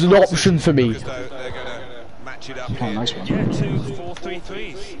one was an option for me. They're going to match it up Oh, here. nice one. Yeah, 2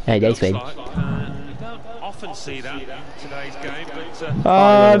 4-3-3s. Hey, nice one. You don't often see that in today's game, but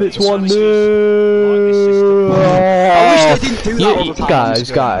And it's 1-0. I wish they didn't do that all the time.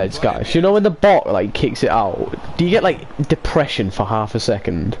 Guys. You know when the bot like kicks it out, do you get like depression for half a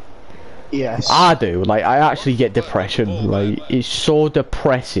second? Yes. I do. Like I actually get depression. Like it's so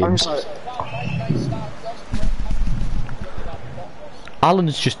depressing. I'm sorry.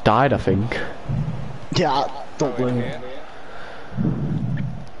 Alan's just died, I think. Yeah, don't blame him.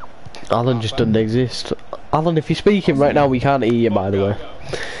 Alan just doesn't exist. Alan, if you're speaking right now, we can't hear you, by the way.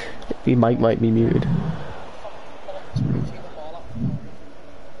 Your mic might be muted.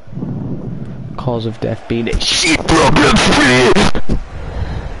 Cause of death being a shit problem.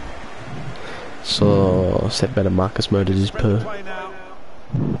 So, said better Marcus murdered his purr.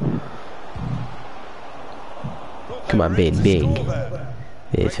 Come on, bing.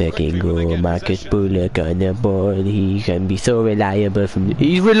 Let's fucking go. Marcus Bullock on the ball. He can be so reliable from.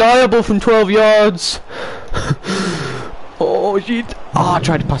 He's reliable from 12 yards. Oh shit! Oh, I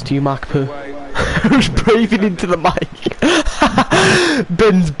tried to pass to you, Mark Purr. I was breathing into the mic.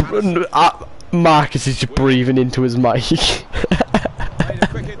 Marcus is just breathing into his mic.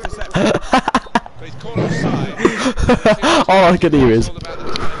 All I can hear is.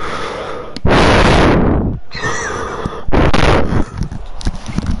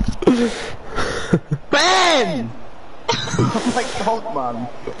 Ben! Oh my god, man.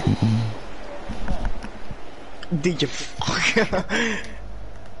 Did you fuck?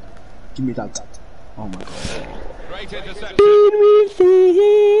 Give me that. Oh my god. Great interception.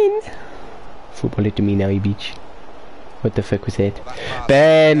 Football it to me now, you bitch. What the fuck was that?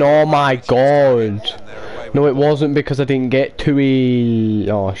 Ben, oh my god. No, it wasn't because I didn't get to it.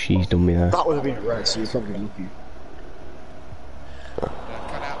 Oh, she's done me that. That would have been red, so you're probably lucky. Cut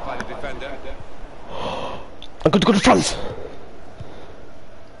out by the defender. I'm going to go to France.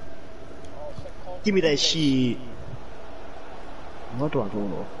 Give me that shit. What do I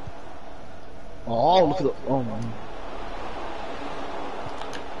do? Oh, look at the. Oh man.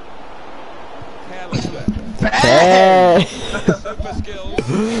 Careless there. Hey! Super skills.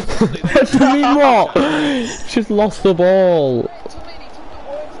 What do you mean what? She's lost the ball.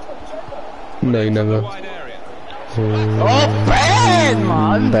 No, never. Wide area. Oh, Ben,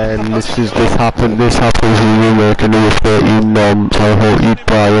 man! Ben, this happens when you make another 13 months. I hope you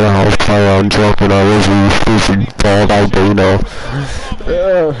buy a house play on top when I was a stupid bald albino.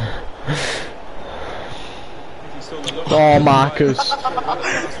 Oh, Marcus.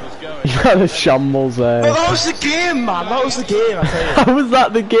 You had a shambles there. But that was the game, man! That was the game, I tell you. How was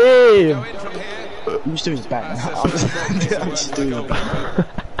that the game? I'm just doing his back now. I'm just doing his back.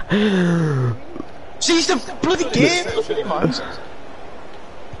 See, it's the bloody game!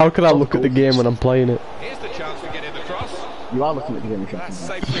 How can I look at the game when I'm playing it? Here's the chance for getting the cross. You are looking at the game, That's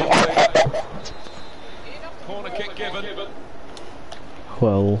safely away. Corner kick given.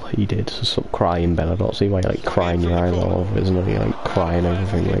 Well, he did. So stop crying, Ben. I don't see why you're like crying your eyes all over. Isn't it like crying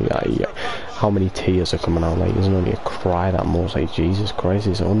everything like that? Yeah. How many tears are coming out? Like, isn't only a cry that much. Like, Jesus Christ,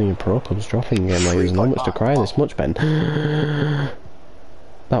 it's only a Pro Clubs dropping game. Like, there's not much to cry this much, Ben.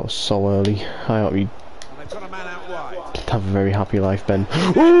 That was so early. I hope you have a very happy life, Ben.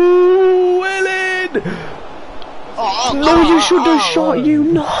 Ooh, Ellen! No, you should have shot, you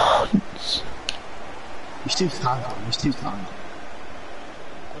nuts! He's too kind, he's too kind.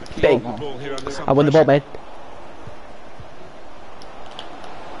 Big. I won the ball, Ben.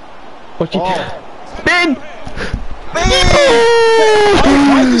 What you do? Ben!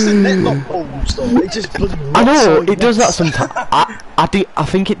 Why does the net not bulge though? It just I know, it does that sometimes. I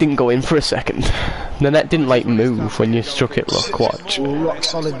think it didn't go in for a second. The net didn't like move when you struck it, look, watch. Rock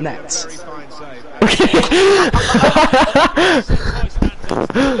solid nets.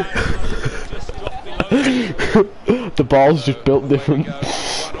 The ball's just built different.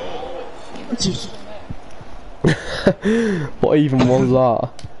 What even was that?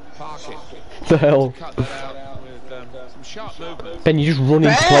 The hell? Ben, you just run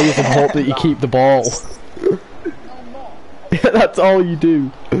into players and hope that you keep the ball. That's all you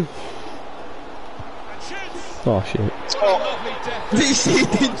do. Oh shit. DC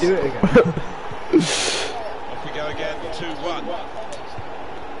didn't do it again. Off we go again, 2-1.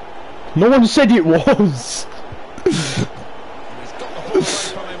 No one said it was. He's got the ball away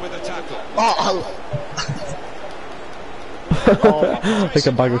from him with a tackle. Like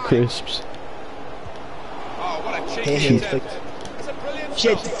a bag of crisps. Oh, what a cheeky attempt. It's a brilliant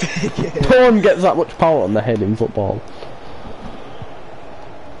shot. No one gets that much power on the head in football.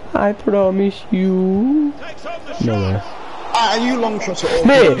 I promise you. No way. And you long shot it all.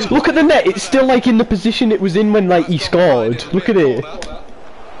 Mate, look at the net. It's still like in the position it was in when like he scored. Look at it.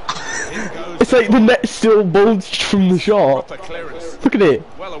 It's like the net still bulged from the shot. Look at it.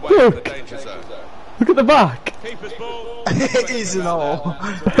 Look. Look at the back. It is and all.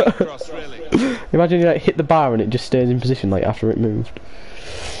 Imagine you like hit the bar and it just stays in position like after it moved.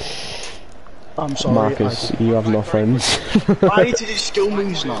 I'm sorry, Marcus, you have no friends. I need to do skill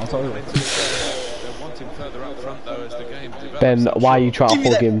moves now, tell you. Ben, why are you trying to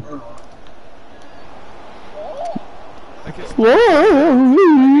hug him?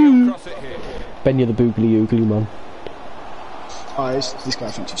 Ben, you're the boogly oogly man. Oh, this guy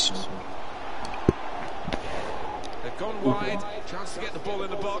thinks he's so good. They've gone wide, chance to get the ball in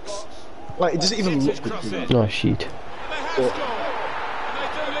the box. Like, it doesn't even look good. Oh, shit.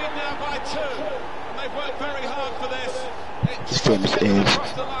 This game is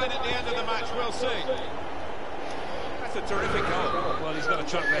Across the line at the end of the match, we'll see. That's a terrific goal. Well, he's got a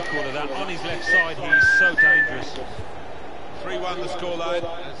track record of that. On his left side, he's so dangerous. 3-1 the scoreline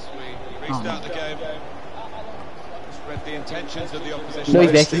as we restart the game. Just read the intentions of the opposition. No,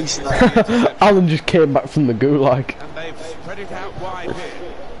 he's there. Alan just came back from the gulag. And they've spread it out wide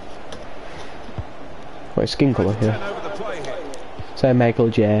here. What skin colour here? Turn over the play here. Say Michael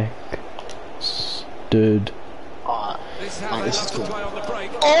Jack. Stood. This is how they love to play on the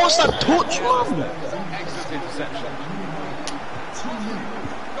break. Oh, it's that touch, man! Excellent interception.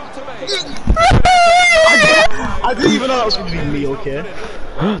 Got to I didn't even know that was going to be me, okay?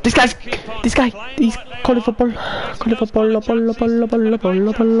 This guy, he's calling for ball,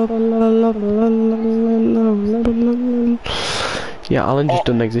 Yeah, Alan just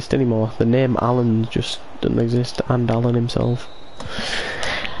doesn't exist anymore. The name Alan just doesn't exist, and Alan himself.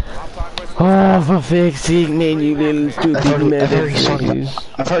 Oh, for fuck's sake, man, you little stupid motherfuckers.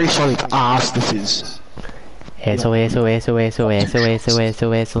 A very solid ass this is. SOS.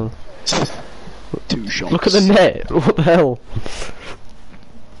 Two shots. Look at the net, what the hell?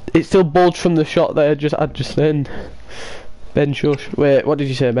 It still bulged from the shot that I just then. Ben, shush. Wait, what did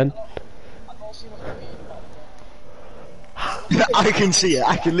you say, Ben? I can see it.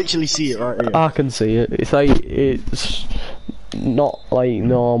 I can literally see it right here. I can see it. It's like it's not like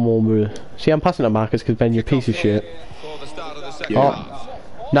normal, bro. See, I'm passing at Marcus because Ben, you're a piece of shit. Oh,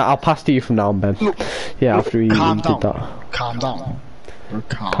 nah, I'll pass to you from now on, Ben. Yeah, after you did that. Calm down.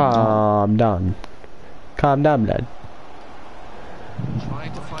 Calm down. Calm down, lad.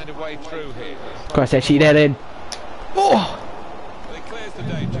 Trying to find a way through here. Of course, I see that in. Oh! It clears the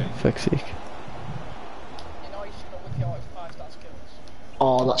danger. Fuck's sake.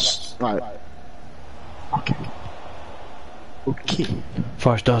 Oh, that's right. Okay. Okay.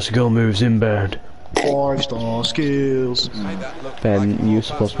 5-star skill moves inbound. 5-star skills. Ben, you're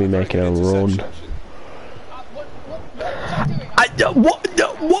supposed to be making a run. What?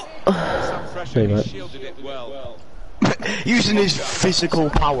 Hey, mate. Using his physical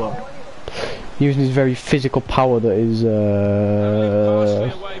power. Using his very physical power that is,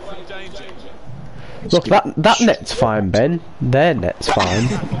 Look, that net's fine, Ben. Their net's fine.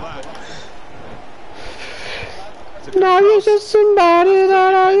 Now you're just somebody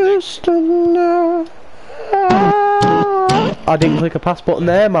that I used to know. I didn't click a pass button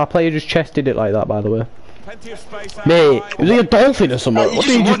there. My player just chested it like that, by the way. Mate, was he a dolphin or something? What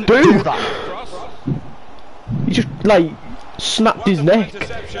did he just do? He just, like, snapped his neck.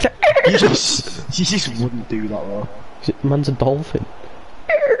 He just wouldn't do that, though. Man's a dolphin.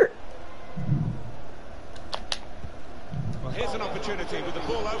 Here's an opportunity with the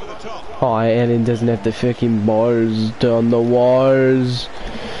ball over the top. Oh, Ellen doesn't have the fucking balls on the walls.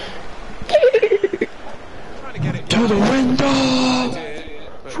 To the window!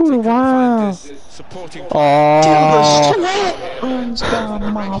 For a while.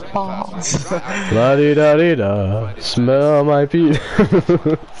 La di da di da. Smell my penis.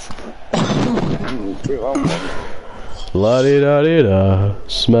 La di da di da.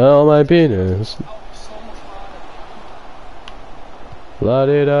 Smell my penis. La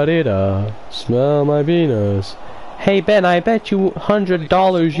di da di da, smell my penis. Hey Ben, I bet you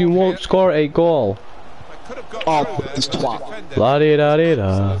 $100 you won't score a goal. Oh, this twat. La di da di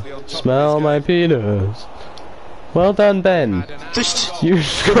da, smell my penis. Well done, Ben. You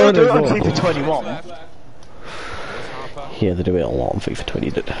scored a goal. FIFA 21. Yeah, they do it a lot on FIFA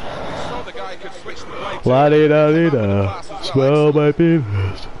 20, did. La di da di da, smell my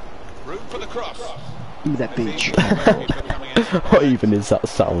penis. Give me that bitch. What even is that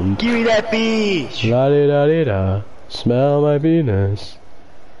sound? Give me that bitch! La di da di da, smell my penis.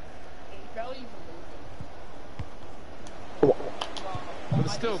 Well,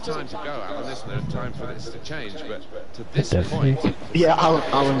 there's still time to go, Alan. There's no time for this to change, but to this Definitely. point... Yeah,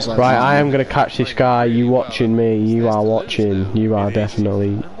 Alan's like... Right, I am gonna catch this guy. You watching me? You are watching. You are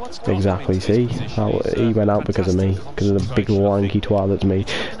definitely... Exactly, see? He went out because of me. Because of the big lanky twat that's me.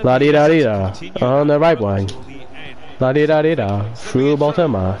 La di da di da. On the right wing. La di da di da. Through ball to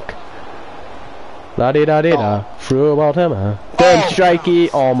Mark. La di da di da. Through ball to Mark. Then strikey.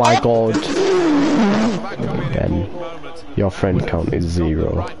 Oh my god. Ben, your friend count is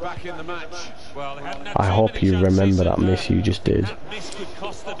 0. I hope you remember that miss you just did.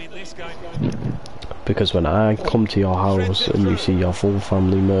 Because when I come to your house and you see your full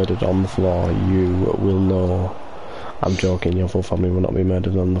family murdered on the floor, you will know. I'm joking, your full family will not be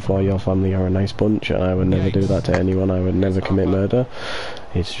murdered on the floor. Your family are a nice bunch and I would never do that to anyone. I would never commit murder.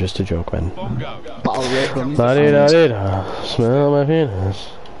 It's just a joke, man. La-di-da-di-da, smell my penis.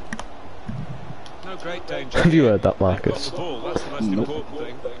 Have you heard that, Marcus? Nope.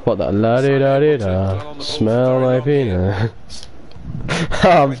 What that? La-di-da-di-da, smell my penis.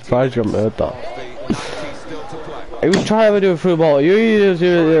 I'm surprised you haven't heard that. He was trying to do a through ball. You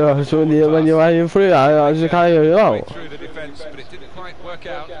when you're running through, I just can't hear you out.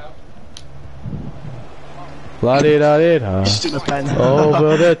 La di da di da.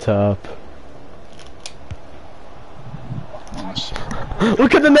 Over the top.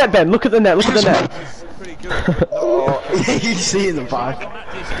 Look at the net, Ben. Look at the net. Look at the net. Oh, you see in the back.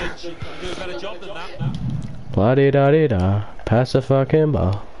 La di da di da. Pass the fucking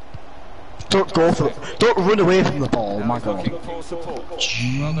ball. Don't go for it. Don't run away from the ball, my god.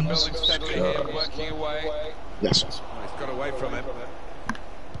 Jeez. Yes. He's got away from him.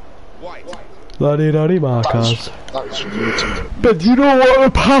 White. La di da di Marcus. That was rude. But you know what a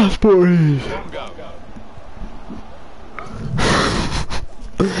passport is.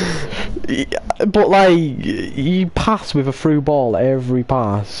 Yeah, but like, you pass with a through ball every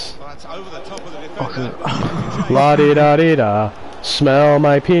pass. Okay. La di da di da. Smell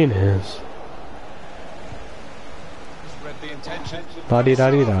my penis.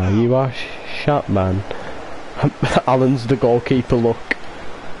 La-di-da-di-da, you are shut, man. Alan's the goalkeeper, look.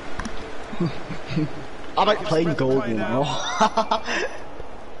 I like playing goal, you know.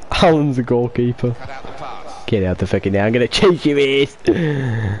 Alan's the goalkeeper. Get out the fucking now, I'm gonna chase you, ass.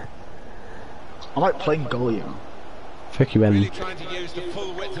 I like playing goal, you know. Fuck you, Ellen.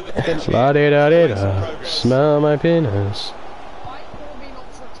 La-di-da-di-da, smell my penis.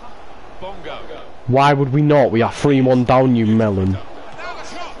 Why would we not? We are 3-1 down, you melon.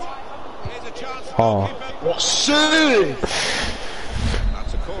 Oh. What's silly?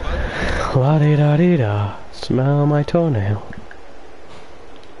 La-di-da-di-da, smell my toenail.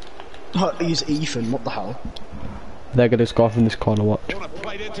 He's Ethan, what the hell? They're gonna score from this corner, watch.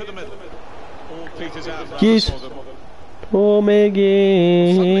 Yes. Oh, Megan.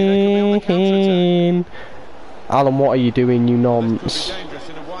 Alan, what are you doing, you nonce?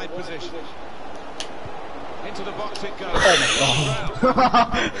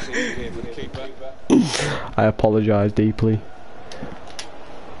 I apologise deeply.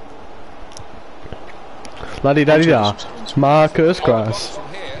 La-di-da-di-da, it's Marcus Grass.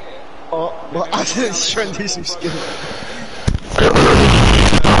 Oh, well, I was trying to do some skill.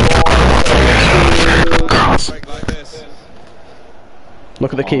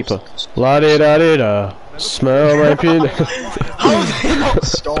 Look at the keeper. La-di-da-di-da, smell my penis. How did he not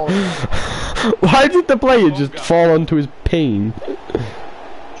score? Why did the player just fall onto his peen?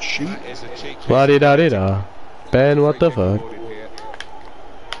 Shoot. La-di-da-di-da. Ben, what the fuck?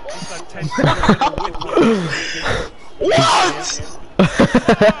 What?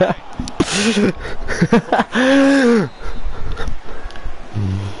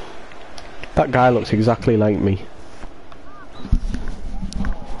 That guy looks exactly like me.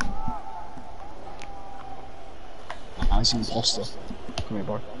 Nice imposter. Come here,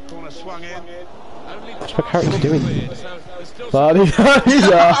 boy. What's my character doing?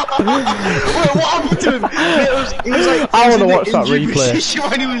 La-di-da-di-da. Wait, what happened to him? He was like, I want to watch that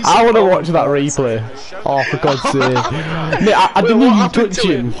replay. I want to watch that replay. Oh, for God's sake. Mate, I didn't even touch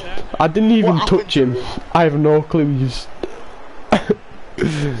him. I didn't even touch him. I have no clue.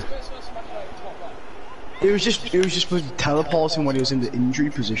 It was just teleporting when he was in the injury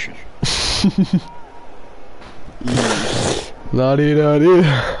position. La-di-da-di.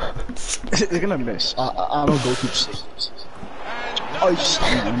 They're gonna miss. I don't go keep safe. Oh, you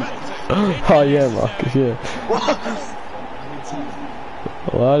stand. Oh yeah, Marcus, yeah.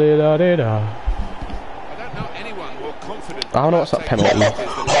 La-di-da-di-da. I don't know anyone more confident. I don't know what's that penalty.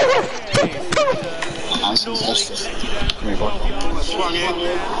 Nice imposter. Come here, boy.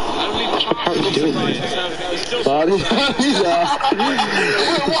 How are you doing, mate?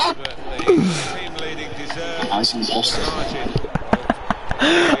 Nice imposter.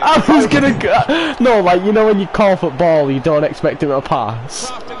 I was gonna go. No, like, you know when you call for ball, you don't expect him to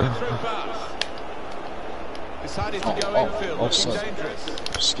pass.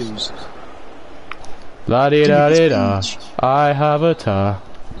 Skills. La-di-da-di-da. I have a tar.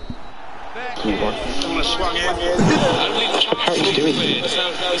 How are you doing, mate?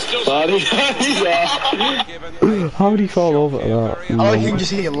 How did he fall over to that? Oh, you can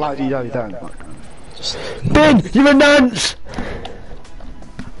just hear la-di-da-di-da. Ben, you're a nonce!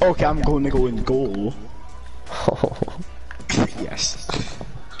 Okay, I'm going to go in goal. Yes.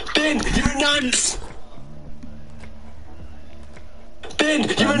 Ben, you're a nonce! Ben,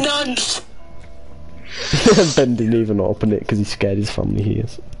 you're a nonce! Ben didn't even open it because he's scared his family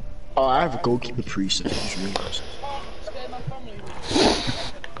hears. Oh, I have a goalkeeper preset. I just realised.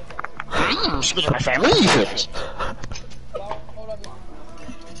 I'm scared of my family.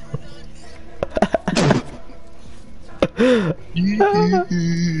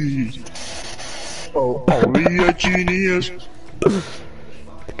 Oh, only a genius.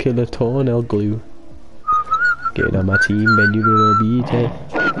 Killer toenail glue. Get on my team, then you will beat it.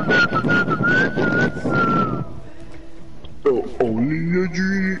 Oh, only a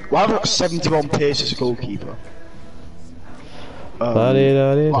genius. Why have I got 71 pace as a goalkeeper? What? Wait,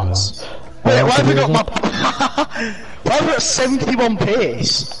 why have we got my... why have we got 71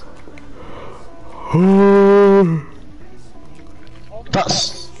 pace?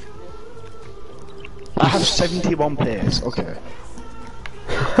 That's... I have 71 pace, okay.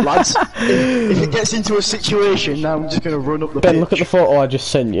 Lads, if it gets into a situation, now I'm just gonna run up the Ben, pitch. look at the photo I just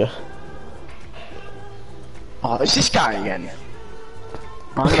sent you. Oh, it's this guy again.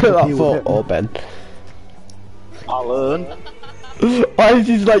 Look at that photo, Ben. Alan. Why is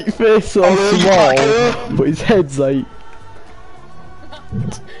his like face so small, but his head's like...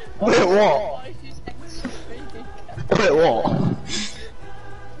 Wait, what? Wait, what?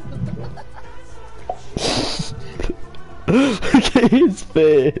 Look at his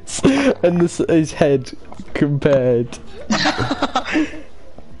face and his head compared.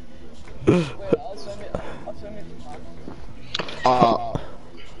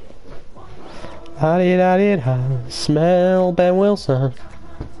 Smell Ben Wilson.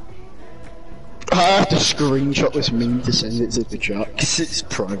 I have to screenshot this meme to send it to the chat because it's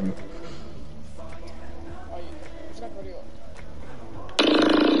private.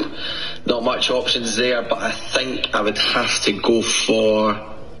 Not much options there, but I think I would have to go for...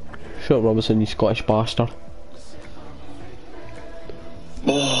 Shut up, Robertson, you Scottish bastard.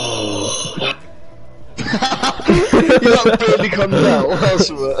 Oh. You got barely come down, I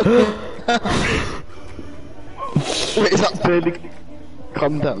swear. Wait, is that barely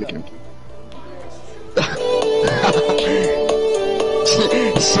come down again?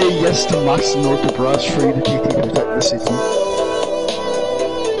 Say yes to Max North Brass free to keep protect the city.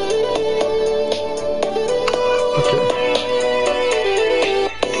 Okay.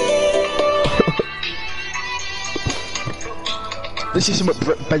 This is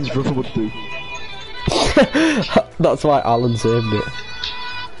what Ben's brother would do. That's why Alan saved it.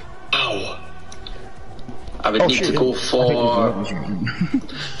 Ow. I would need to go for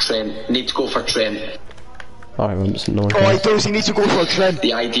Trent. Need to go for Trent. Alright, Robinson, no one Oh, cares. he does, he needs to go for a Trent.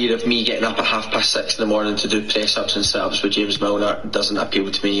 The idea of me getting up at 6:30 in the morning to do press-ups and sit-ups with James Milner doesn't appeal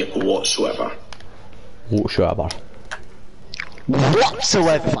to me whatsoever. Whatsoever.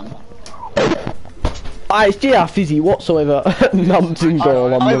 Whatsoever, man. Ah, it's JR Fizzy whatsoever. Mountain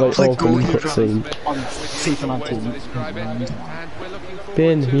goal on the like, opening cutscene. On FIFA 19.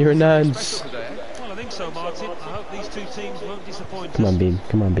 Ben, you're a nance. Well, I think so, Martin. I hope these two teams won't disappoint Come on, us. Bean.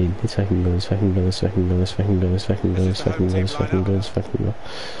 Come on, Bean. It's fucking go. It's fucking go. It's fucking go. It's fucking go. It's fucking go. It's fucking go. It's fucking go. It's fucking go.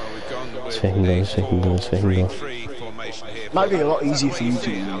 It's fucking go. It's fucking go. It's fucking go. Might be a lot easier for you to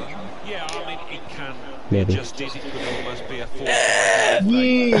do. Yeah, I mean, it can. Maybe. Just did. It could almost be a 4-5.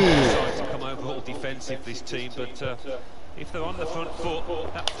 Yeah. To come over all defensive, this team, but if they're on the front foot,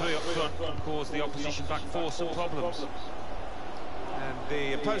 that three up front can cause the opposition back four some problems. And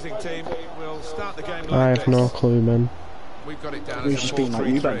the opposing team will start the game like I have no this. clue, man. We've got it down Who's as a just being like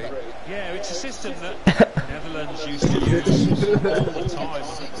you, Ben? 4-3-3. Yeah, it's a system that Netherlands used to use all the time.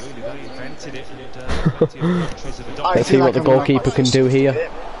 Really, they invented it, and plenty of countries have adopted Let's see what the goalkeeper can do here.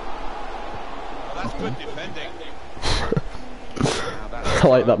 That's good defending. I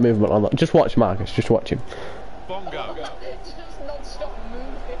like that movement on that. Just watch Marcus. Just watch him. Bongo.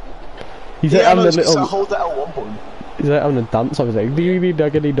 He's like having a little. Hold it at one point. He's like having a dance. I was like, doggity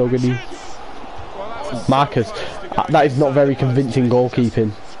doggity doggity. Marcus, that is not very convincing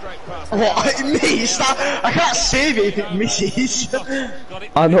goalkeeping. What? It missed? I can't save it if it misses.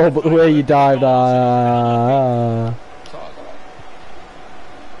 I know, but the way you dived,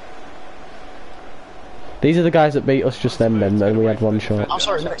 These are the guys that beat us just then, Ben, and we had one shot. I'm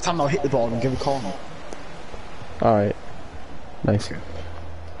sorry, next time I'll hit the ball and give a corner. Alright. Nice.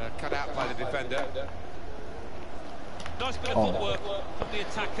 Cut out by the defender. Nice bit of footwork from the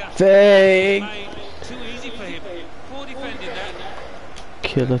attacker. Fake! Too easy for him. Poor defending that.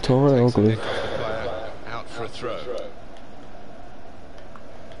 Killer Torre ugly. Out for a throw.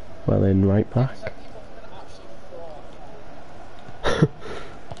 Well in, right back.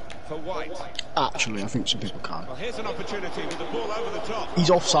 For White. Actually, I think some people can. Well, here's an opportunity with the ball over the top. He's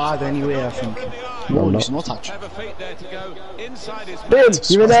offside anyway, I think. No, No, not. he's not actually. Clever feet there to go inside his Ben,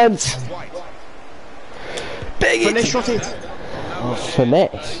 you're an ant! White. Finish shot it.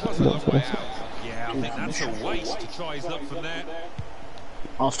 Finesse. Not Way finesse. out. Yeah, I think that's a waste to try his luck from there.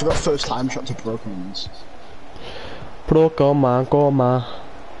 I forgot first time shot to broken ones. Pro Goma, Goma.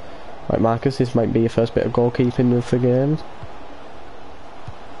 Right, Marcus, this might be your first bit of goalkeeping of the game.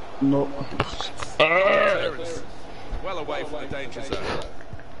 No. Clearance. Well away from the danger zone.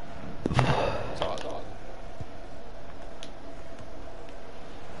 Todd.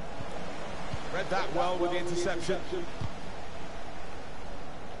 Read that well with the interception.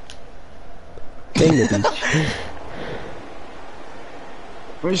 Dang the beach.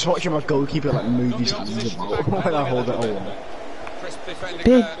 I'm just watching my goalkeeper like move his hands about when I hold it all. Crisp defending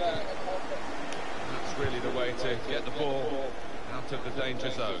Big. there. That's really the way to get the ball out of the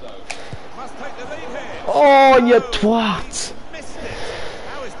danger zone. Must take the lead here. Oh, you twat! Missed it.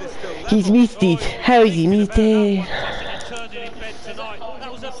 How is this still level? He's missed it. How is he missed it? Turned it in bed tonight.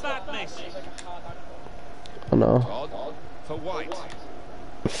 That was a bad miss. I know. Todd for White.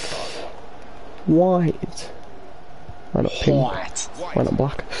 White. Why not pink? What? Why not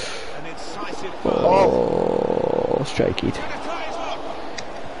black? An incisive Oh, strike it.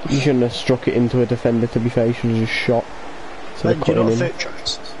 You shouldn't have struck it into a defender, to be fair. You should have just shot. So Ben, do you know cutting what in. fake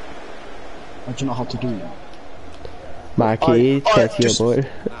shots? I do you know how to do that? Marky, chat your boy.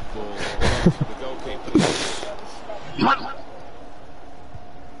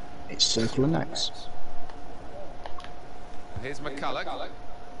 It's circling next. Here's McCulloch.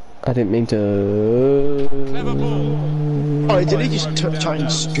 I didn't mean to. Clever ball. Oh, did he just try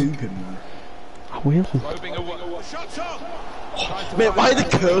and scoop him? I will. Probing away. Shots on. Mate, why are they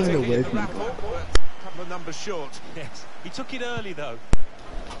curling away from him? Couple of numbers short. Yes. He took it early though.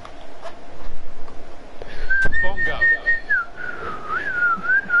 Bongo.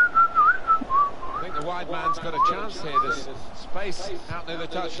 I think the wide man's got a chance here. There's space out near the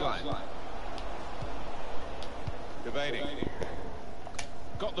touchline. Devaney.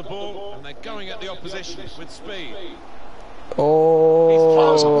 Got the ball and they're going at the opposition with speed. Oh.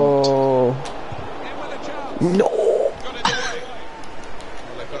 No. Got it away.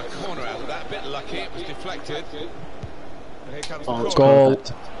 Well, they've got a corner out of that. A bit lucky. It was deflected. And here comes the Goal.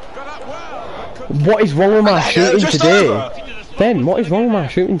 Got up well. What is wrong with my shooting today? Ben, what is wrong with my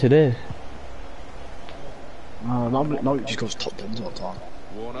shooting today? No, it just goes top bins all the time.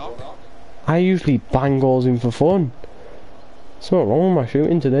 Warnock. I usually bang goals in for fun. There's not wrong with my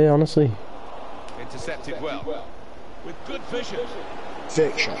shooting today, honestly. Intercepted well. With good vision.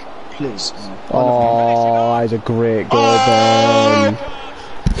 Fake shot, please. Oh, that's a great goal, Ben.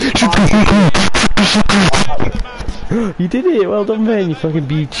 You did it, well done, Ben, you fucking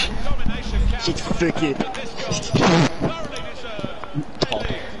beach.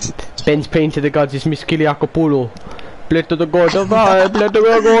 Ben's praying to the gods, it's Miss Kiliakopoulo. Bled to the god of I, bled to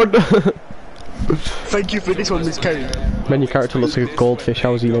the god. Thank you for this one, Miss Kerry. Man, your character looks like a goldfish,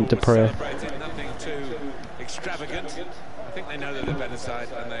 how is he meant to pray? Nothing too extravagant. I think they know that they're better side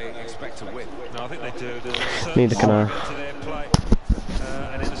and they expect to win. No, I think they do. Neither can I. To their play,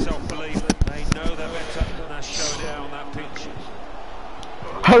 and in the self-belief, they know they're better and they show it out on that pitch.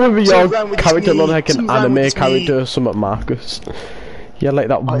 However, your character looks like an anime character or something, Marcus. You had like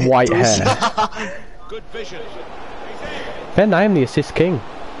that white hair. Good vision. Ben, I am the assist king.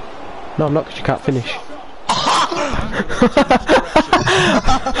 No, I'm not, because you can't finish.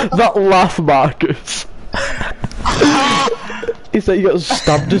 That laugh, Marcus. It's like you got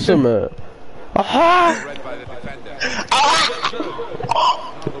stabbed or something.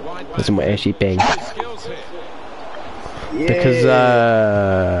 Listen, where is she being? Because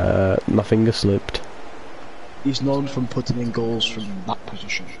my finger slipped. He's known from putting in goals from that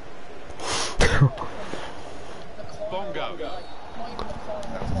position. Bongo.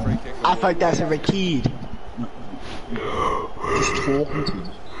 I think that's a kid. Just talking to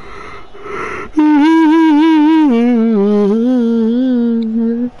him.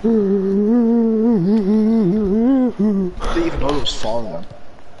 Didn't even know it was falling.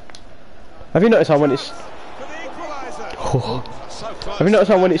 Have you noticed how when it's... Oh. Have you noticed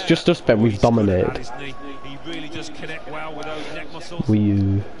how when it's just us, Ben, we've dominated? He really does connect well with those neck muscles.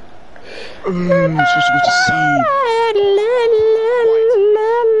 We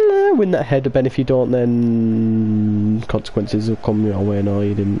win that header, Ben. If you don't, then consequences will come your way. No,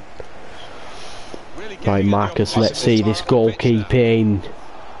 you didn't. Right, Marcus, let's see this goalkeeping.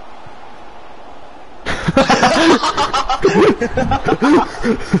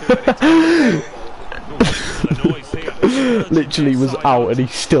 Literally was out and he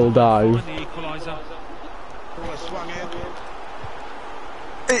still dived.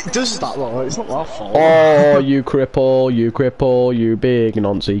 It does that though, it's not our fault. Oh, you cripple, you big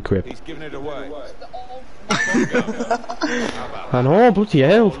Nancy crip. He's giving it away. I know, bloody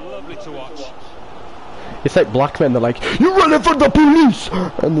hell. It's like black men, they're like, you're running from the police!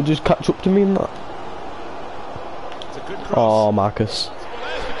 And they just catch up to me and that. Oh, Marcus.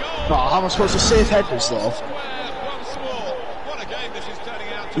 Oh, how am I supposed to save headers though?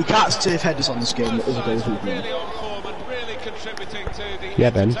 You can't save headers on this game, that is a goalkeeper. Yeah,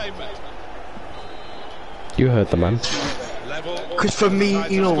 Ben. You heard the man. Because for me,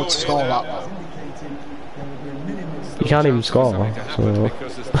 you know what to score that. You can't even score, so...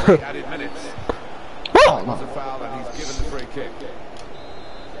 Oh, no.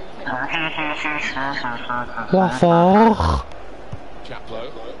 What for?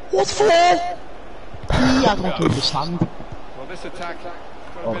 What for? I don't understand. Well, this attack got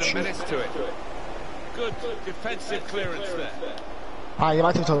a bit of menace to it. Good defensive clearance there. Ah, you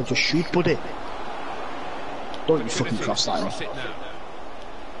might have told him to shoot, buddy. Don't you fucking cross that in.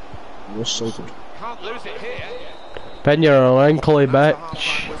 You're so good. Can't lose it here. Ben, you're a wrinkly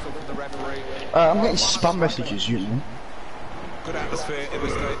bitch. I'm getting spam messages, you know. Good atmosphere in the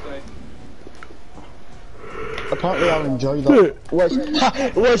state. Apparently I'll enjoy that.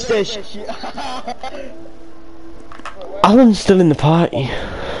 What's this? Alan's still in the party.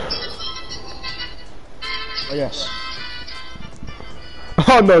 Oh yes.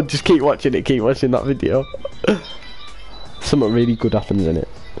 Oh no, just keep watching it, keep watching that video. Something really good happens in it.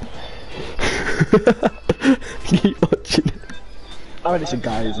 Keep watching it. I mean, it's a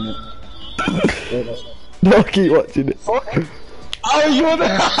guy, isn't it? No, keep watching it. Oh, you want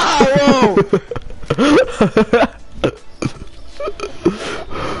to?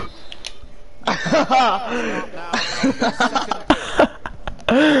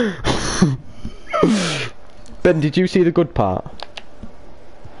 Ben, did you see the good part? Will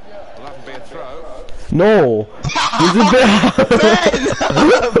that be a throw? No! There's a bit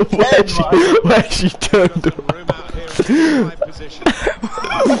where she turned up. Room out here in the wide position.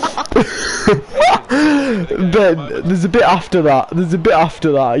 Ben, there's a bit after that. There's a bit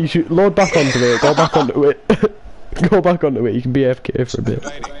after that. You should load back onto it. Go back onto it. Go back onto it. You can be AFK for a bit.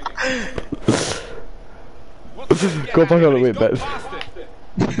 Go back onto it, Ben.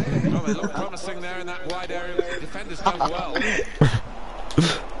 Well, they look promising there in that wide area. The defenders done well.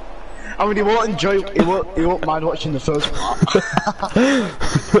 I mean, he won't enjoy. He won't mind watching the first part.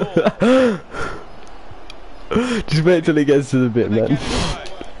 Just wait till he gets to the bit, man.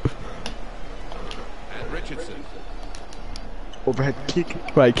 And Richardson. Overhead kick.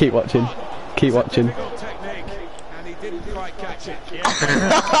 Right, keep watching. Keep watching. Difficult technique, and he didn't quite catch it. Yeah.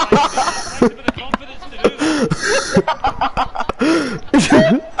 Takes a bit of confidence to do that.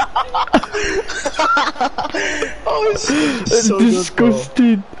 Oh, it's so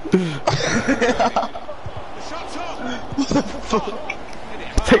disgusting. The shot's on. What the fuck?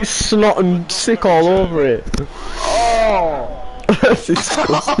 Takes snot and sick all over it. Oh. That's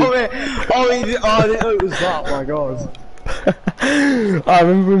disgusting. Oh, wait. Oh, I didn't know it was that. My God. I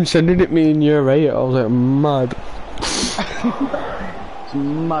remember him sending it me in year 8. I was like, mad. It's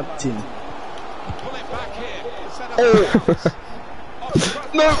mad team. Pull it back here. Set up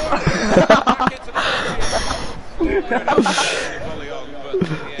No.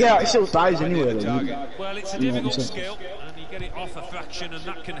 Yeah, it still dies anyway. Though. Well, it's a difficult skill, and you get it off a fraction, and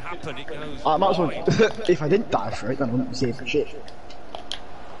that can happen. It goes. I might as well. If I didn't die for it, then I wouldn't be safe for shit.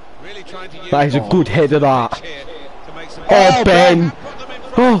 Really trying to use That is a good header, that. here to make some Oh, Ben. put them in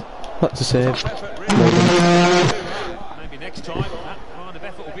front. Oh, that's a save. Maybe next time that kind of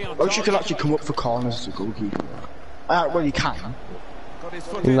effort will be on. I wish you could actually come up for corners as a goalkeeper. Well, you can. Got his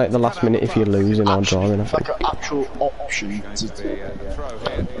foot In like the last minute if you're losing or drawing, I think. Like an actual option to do. The throw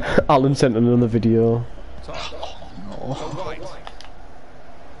here. Alan sent another video. To White.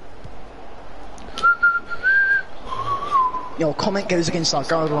 Yo, comment goes against our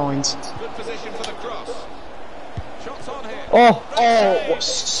guidelines. Good position for the cross. Shots on here. Oh, What?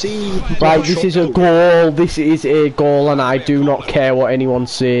 See. right, this is a goal. This is a goal, and I do not care what anyone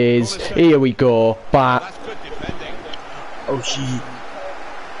says. Here we go. But That's good defending. Oh, gee.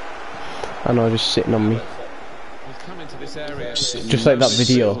 I know, just sitting on me. He's come into this area. Just like that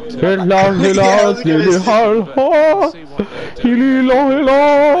video. See what they're doing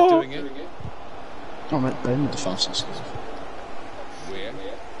it. I meant Ben with the fastest. Weir.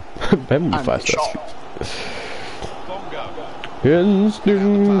 Ben was And fast. shot. Bongo.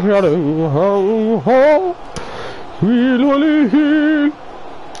 Instant shadow, ho, ho. We'll only heal.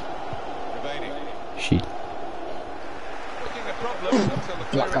 Evading. She. Looking a problem until the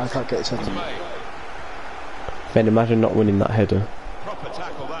Black guy clearance can't get his head was in. made. Ben, imagine not winning that header. Proper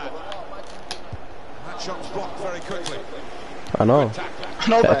tackle that. That shot's blocked very quickly. I know. Tackle.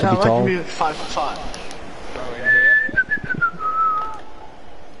 No, Better but to be I tall. can be 5 for 5. Throw in here.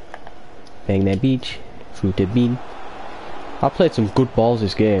 Bang that beach. Fruited bean. I played some good balls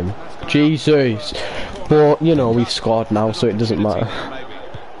this game. Jesus. But, you know, we've scored now, so it doesn't matter. Maybe.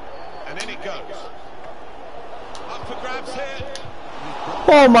 And in it goes. Up for grabs here.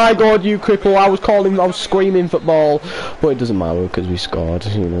 Oh my god, you cripple. I was screaming football. But it doesn't matter because we scored,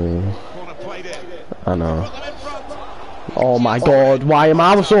 you know. Corner played in. I know. Put them in front. Oh my god, why am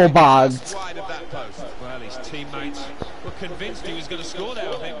I so bad? Wide of that post. Well, his teammates were convinced he was going to score there,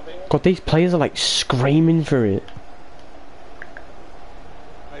 I think. God, these players are like screaming for it.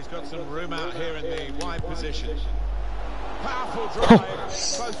 He's got some room out here in the wide position. Powerful drive.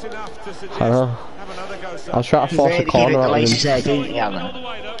 Close enough to suggest I know. have another go. I was trying to force a corner out of him. there, didn't you, All Alan? the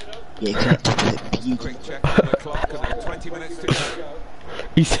way, though. Yeah, connected with it. Beautiful. Quick check on the clock and 20 minutes to go.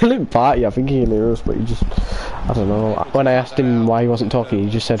 He's still in party, I think he can hear us, but he just, I don't know. When I asked him why he wasn't talking, he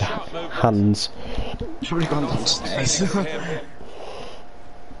just said hands. He's probably gone downstairs.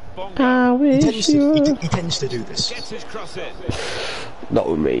 Bongo I wish he tends to do this. gets his cross in. Not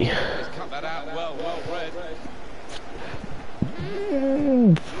with me. He's cut that out well read.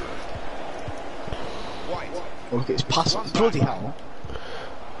 White. Oh, look at his pass. Bloody hell.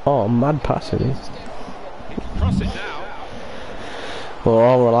 Oh, mad passing. Cross it now. We're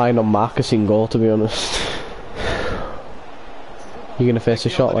all relying on Marcus in goal, to be honest. You're gonna face a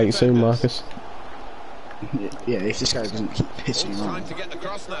shot like soon, Marcus. Yeah, if this guy doesn't keep pissing around.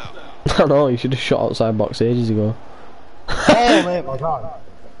 I know, you should have shot outside box ages ago. Oh mate, my god.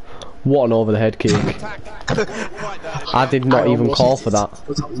 What an over the head kick. I did not even call for that.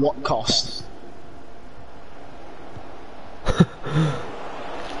 At what cost?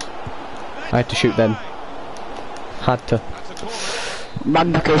 I had to shoot then. Had to.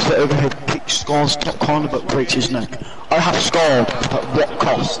 Man goes for overhead kick, scores top corner but breaks his neck. I have scored, but at what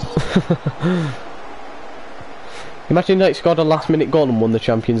cost? Imagine like scored a last minute goal and won the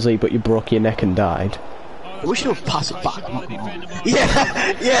Champions League but you broke your neck and died. We should have passed it back.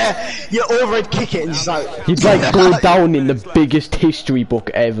 Yeah, you overhead kick it and it's like... You'd like go down in the biggest history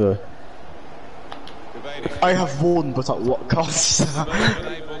book ever. I have won, but at what cost?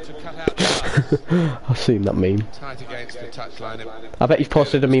 I've seen that meme. I bet you've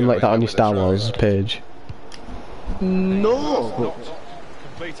posted a meme like that on your Star Wars page. No!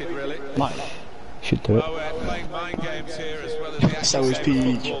 But... Should do it. So is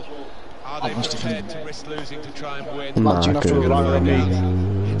Peach. I must have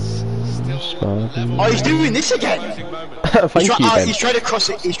Oh, he's doing this again! Thank you, Ben. He's trying to cross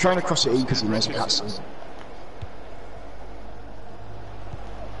it, in because he knows he has to.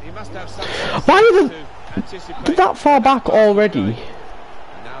 Why did that far back already?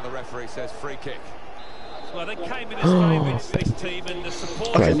 Now the referee says free kick. Well, they came in as favourites, this team, and the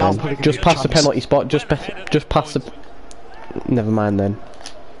support... Okay, then. Just past the penalty spot, just past the... Never mind then.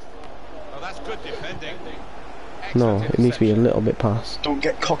 Oh, that's good defending. No, it needs to be a little bit past. Don't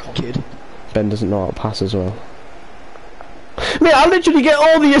get cocky, kid. Ben doesn't know how to pass as well. Mate, I literally get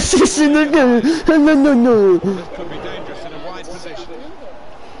all the assists in the... No. This could be dangerous in a wide position.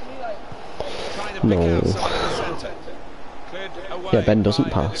 No. Yeah, Ben doesn't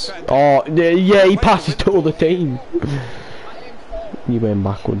pass. Oh, yeah, he passes to all the team. You aim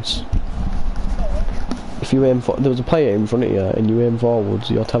backwards. If you aim for, there was a player in front of you and you aim forwards,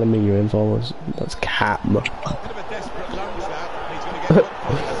 you're telling me you aim forwards. That's cap.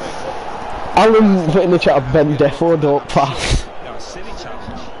 Alan put in the chat, Ben Defo don't pass.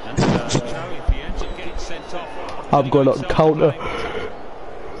 I'm going on counter.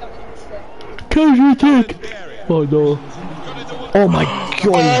 Counter attack! Oh no. Oh my god!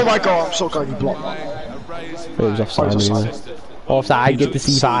 Oh my god, I'm so glad you blocked that. It was offside anyway. Offside, get the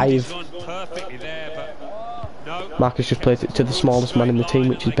C5. Marcus just plays it to the smallest man in the team,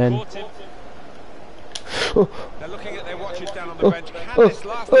 which is Ben. Oh. They're looking at their watches down on the bench. Can this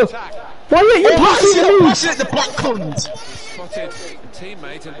last attack? Why are you passing me? Pass it, the black cunt! Spotted a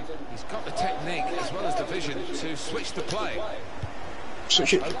teammate, and he's got the technique as well as the vision to switch the play.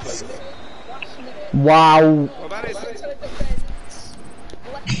 Switch it. Wow. Well, that is...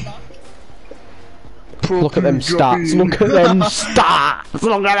 Look at them stats. Look at them stats.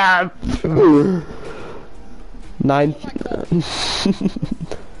 Look at them. 9.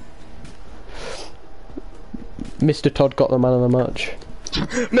 Mr. Todd got the man of the match.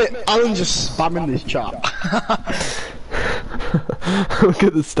 Mate, Alan just spamming this chat. Look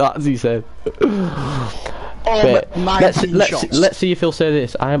at the stats he said. Oh, let's see if he'll say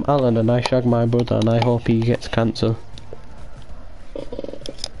this. I am Alan and I shag my brother and I hope he gets cancer.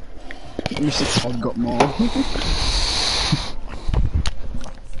 Mr. Todd got more.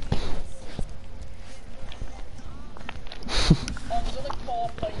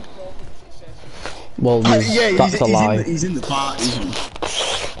 Well, yeah, that's a lie. He's in the party, isn't he?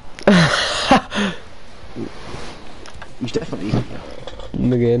 He's definitely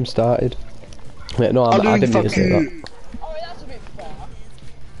The game started. Wait, no, I didn't mean to say that.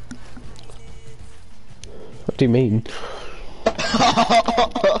 What do you mean?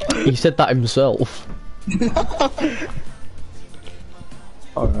 He said that himself.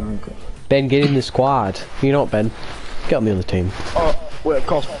 Oh, okay. Ben, get in the squad. You know what, Ben? Get on the other team. Oh, wait, of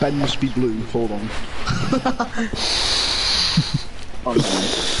course, Ben must be blue. Hold on. Oh,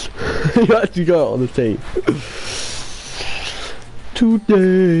 no. You actually got on the team.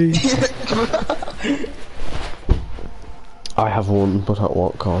 Today. I have won, but at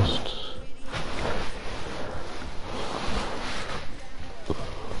what cost?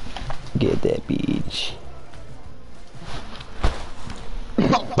 Get that bitch.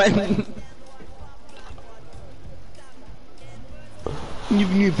 Ben.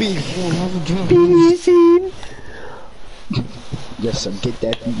 You big Bean. Yes, get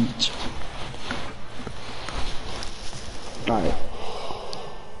that bitch. Alright.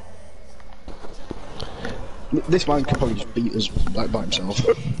 This man could probably just beat us like by himself.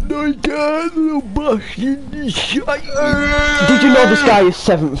 I can't, little bastard. Did you know this guy is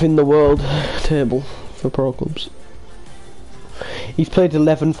 7th in the world table for pro clubs? He's played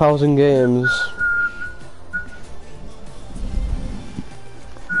 11,000 games.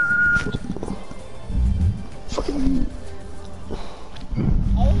 Fucking.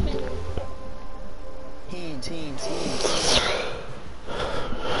 Team.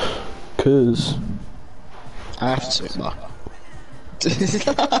 Cause I have to sit back.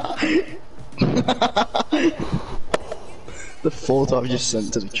 The photo I've just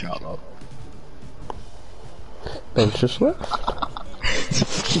sent to the chat, though. Ben's just left.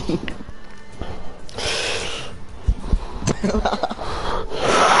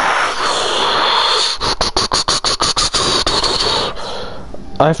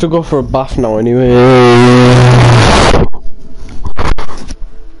 I have to go for a bath now anyway.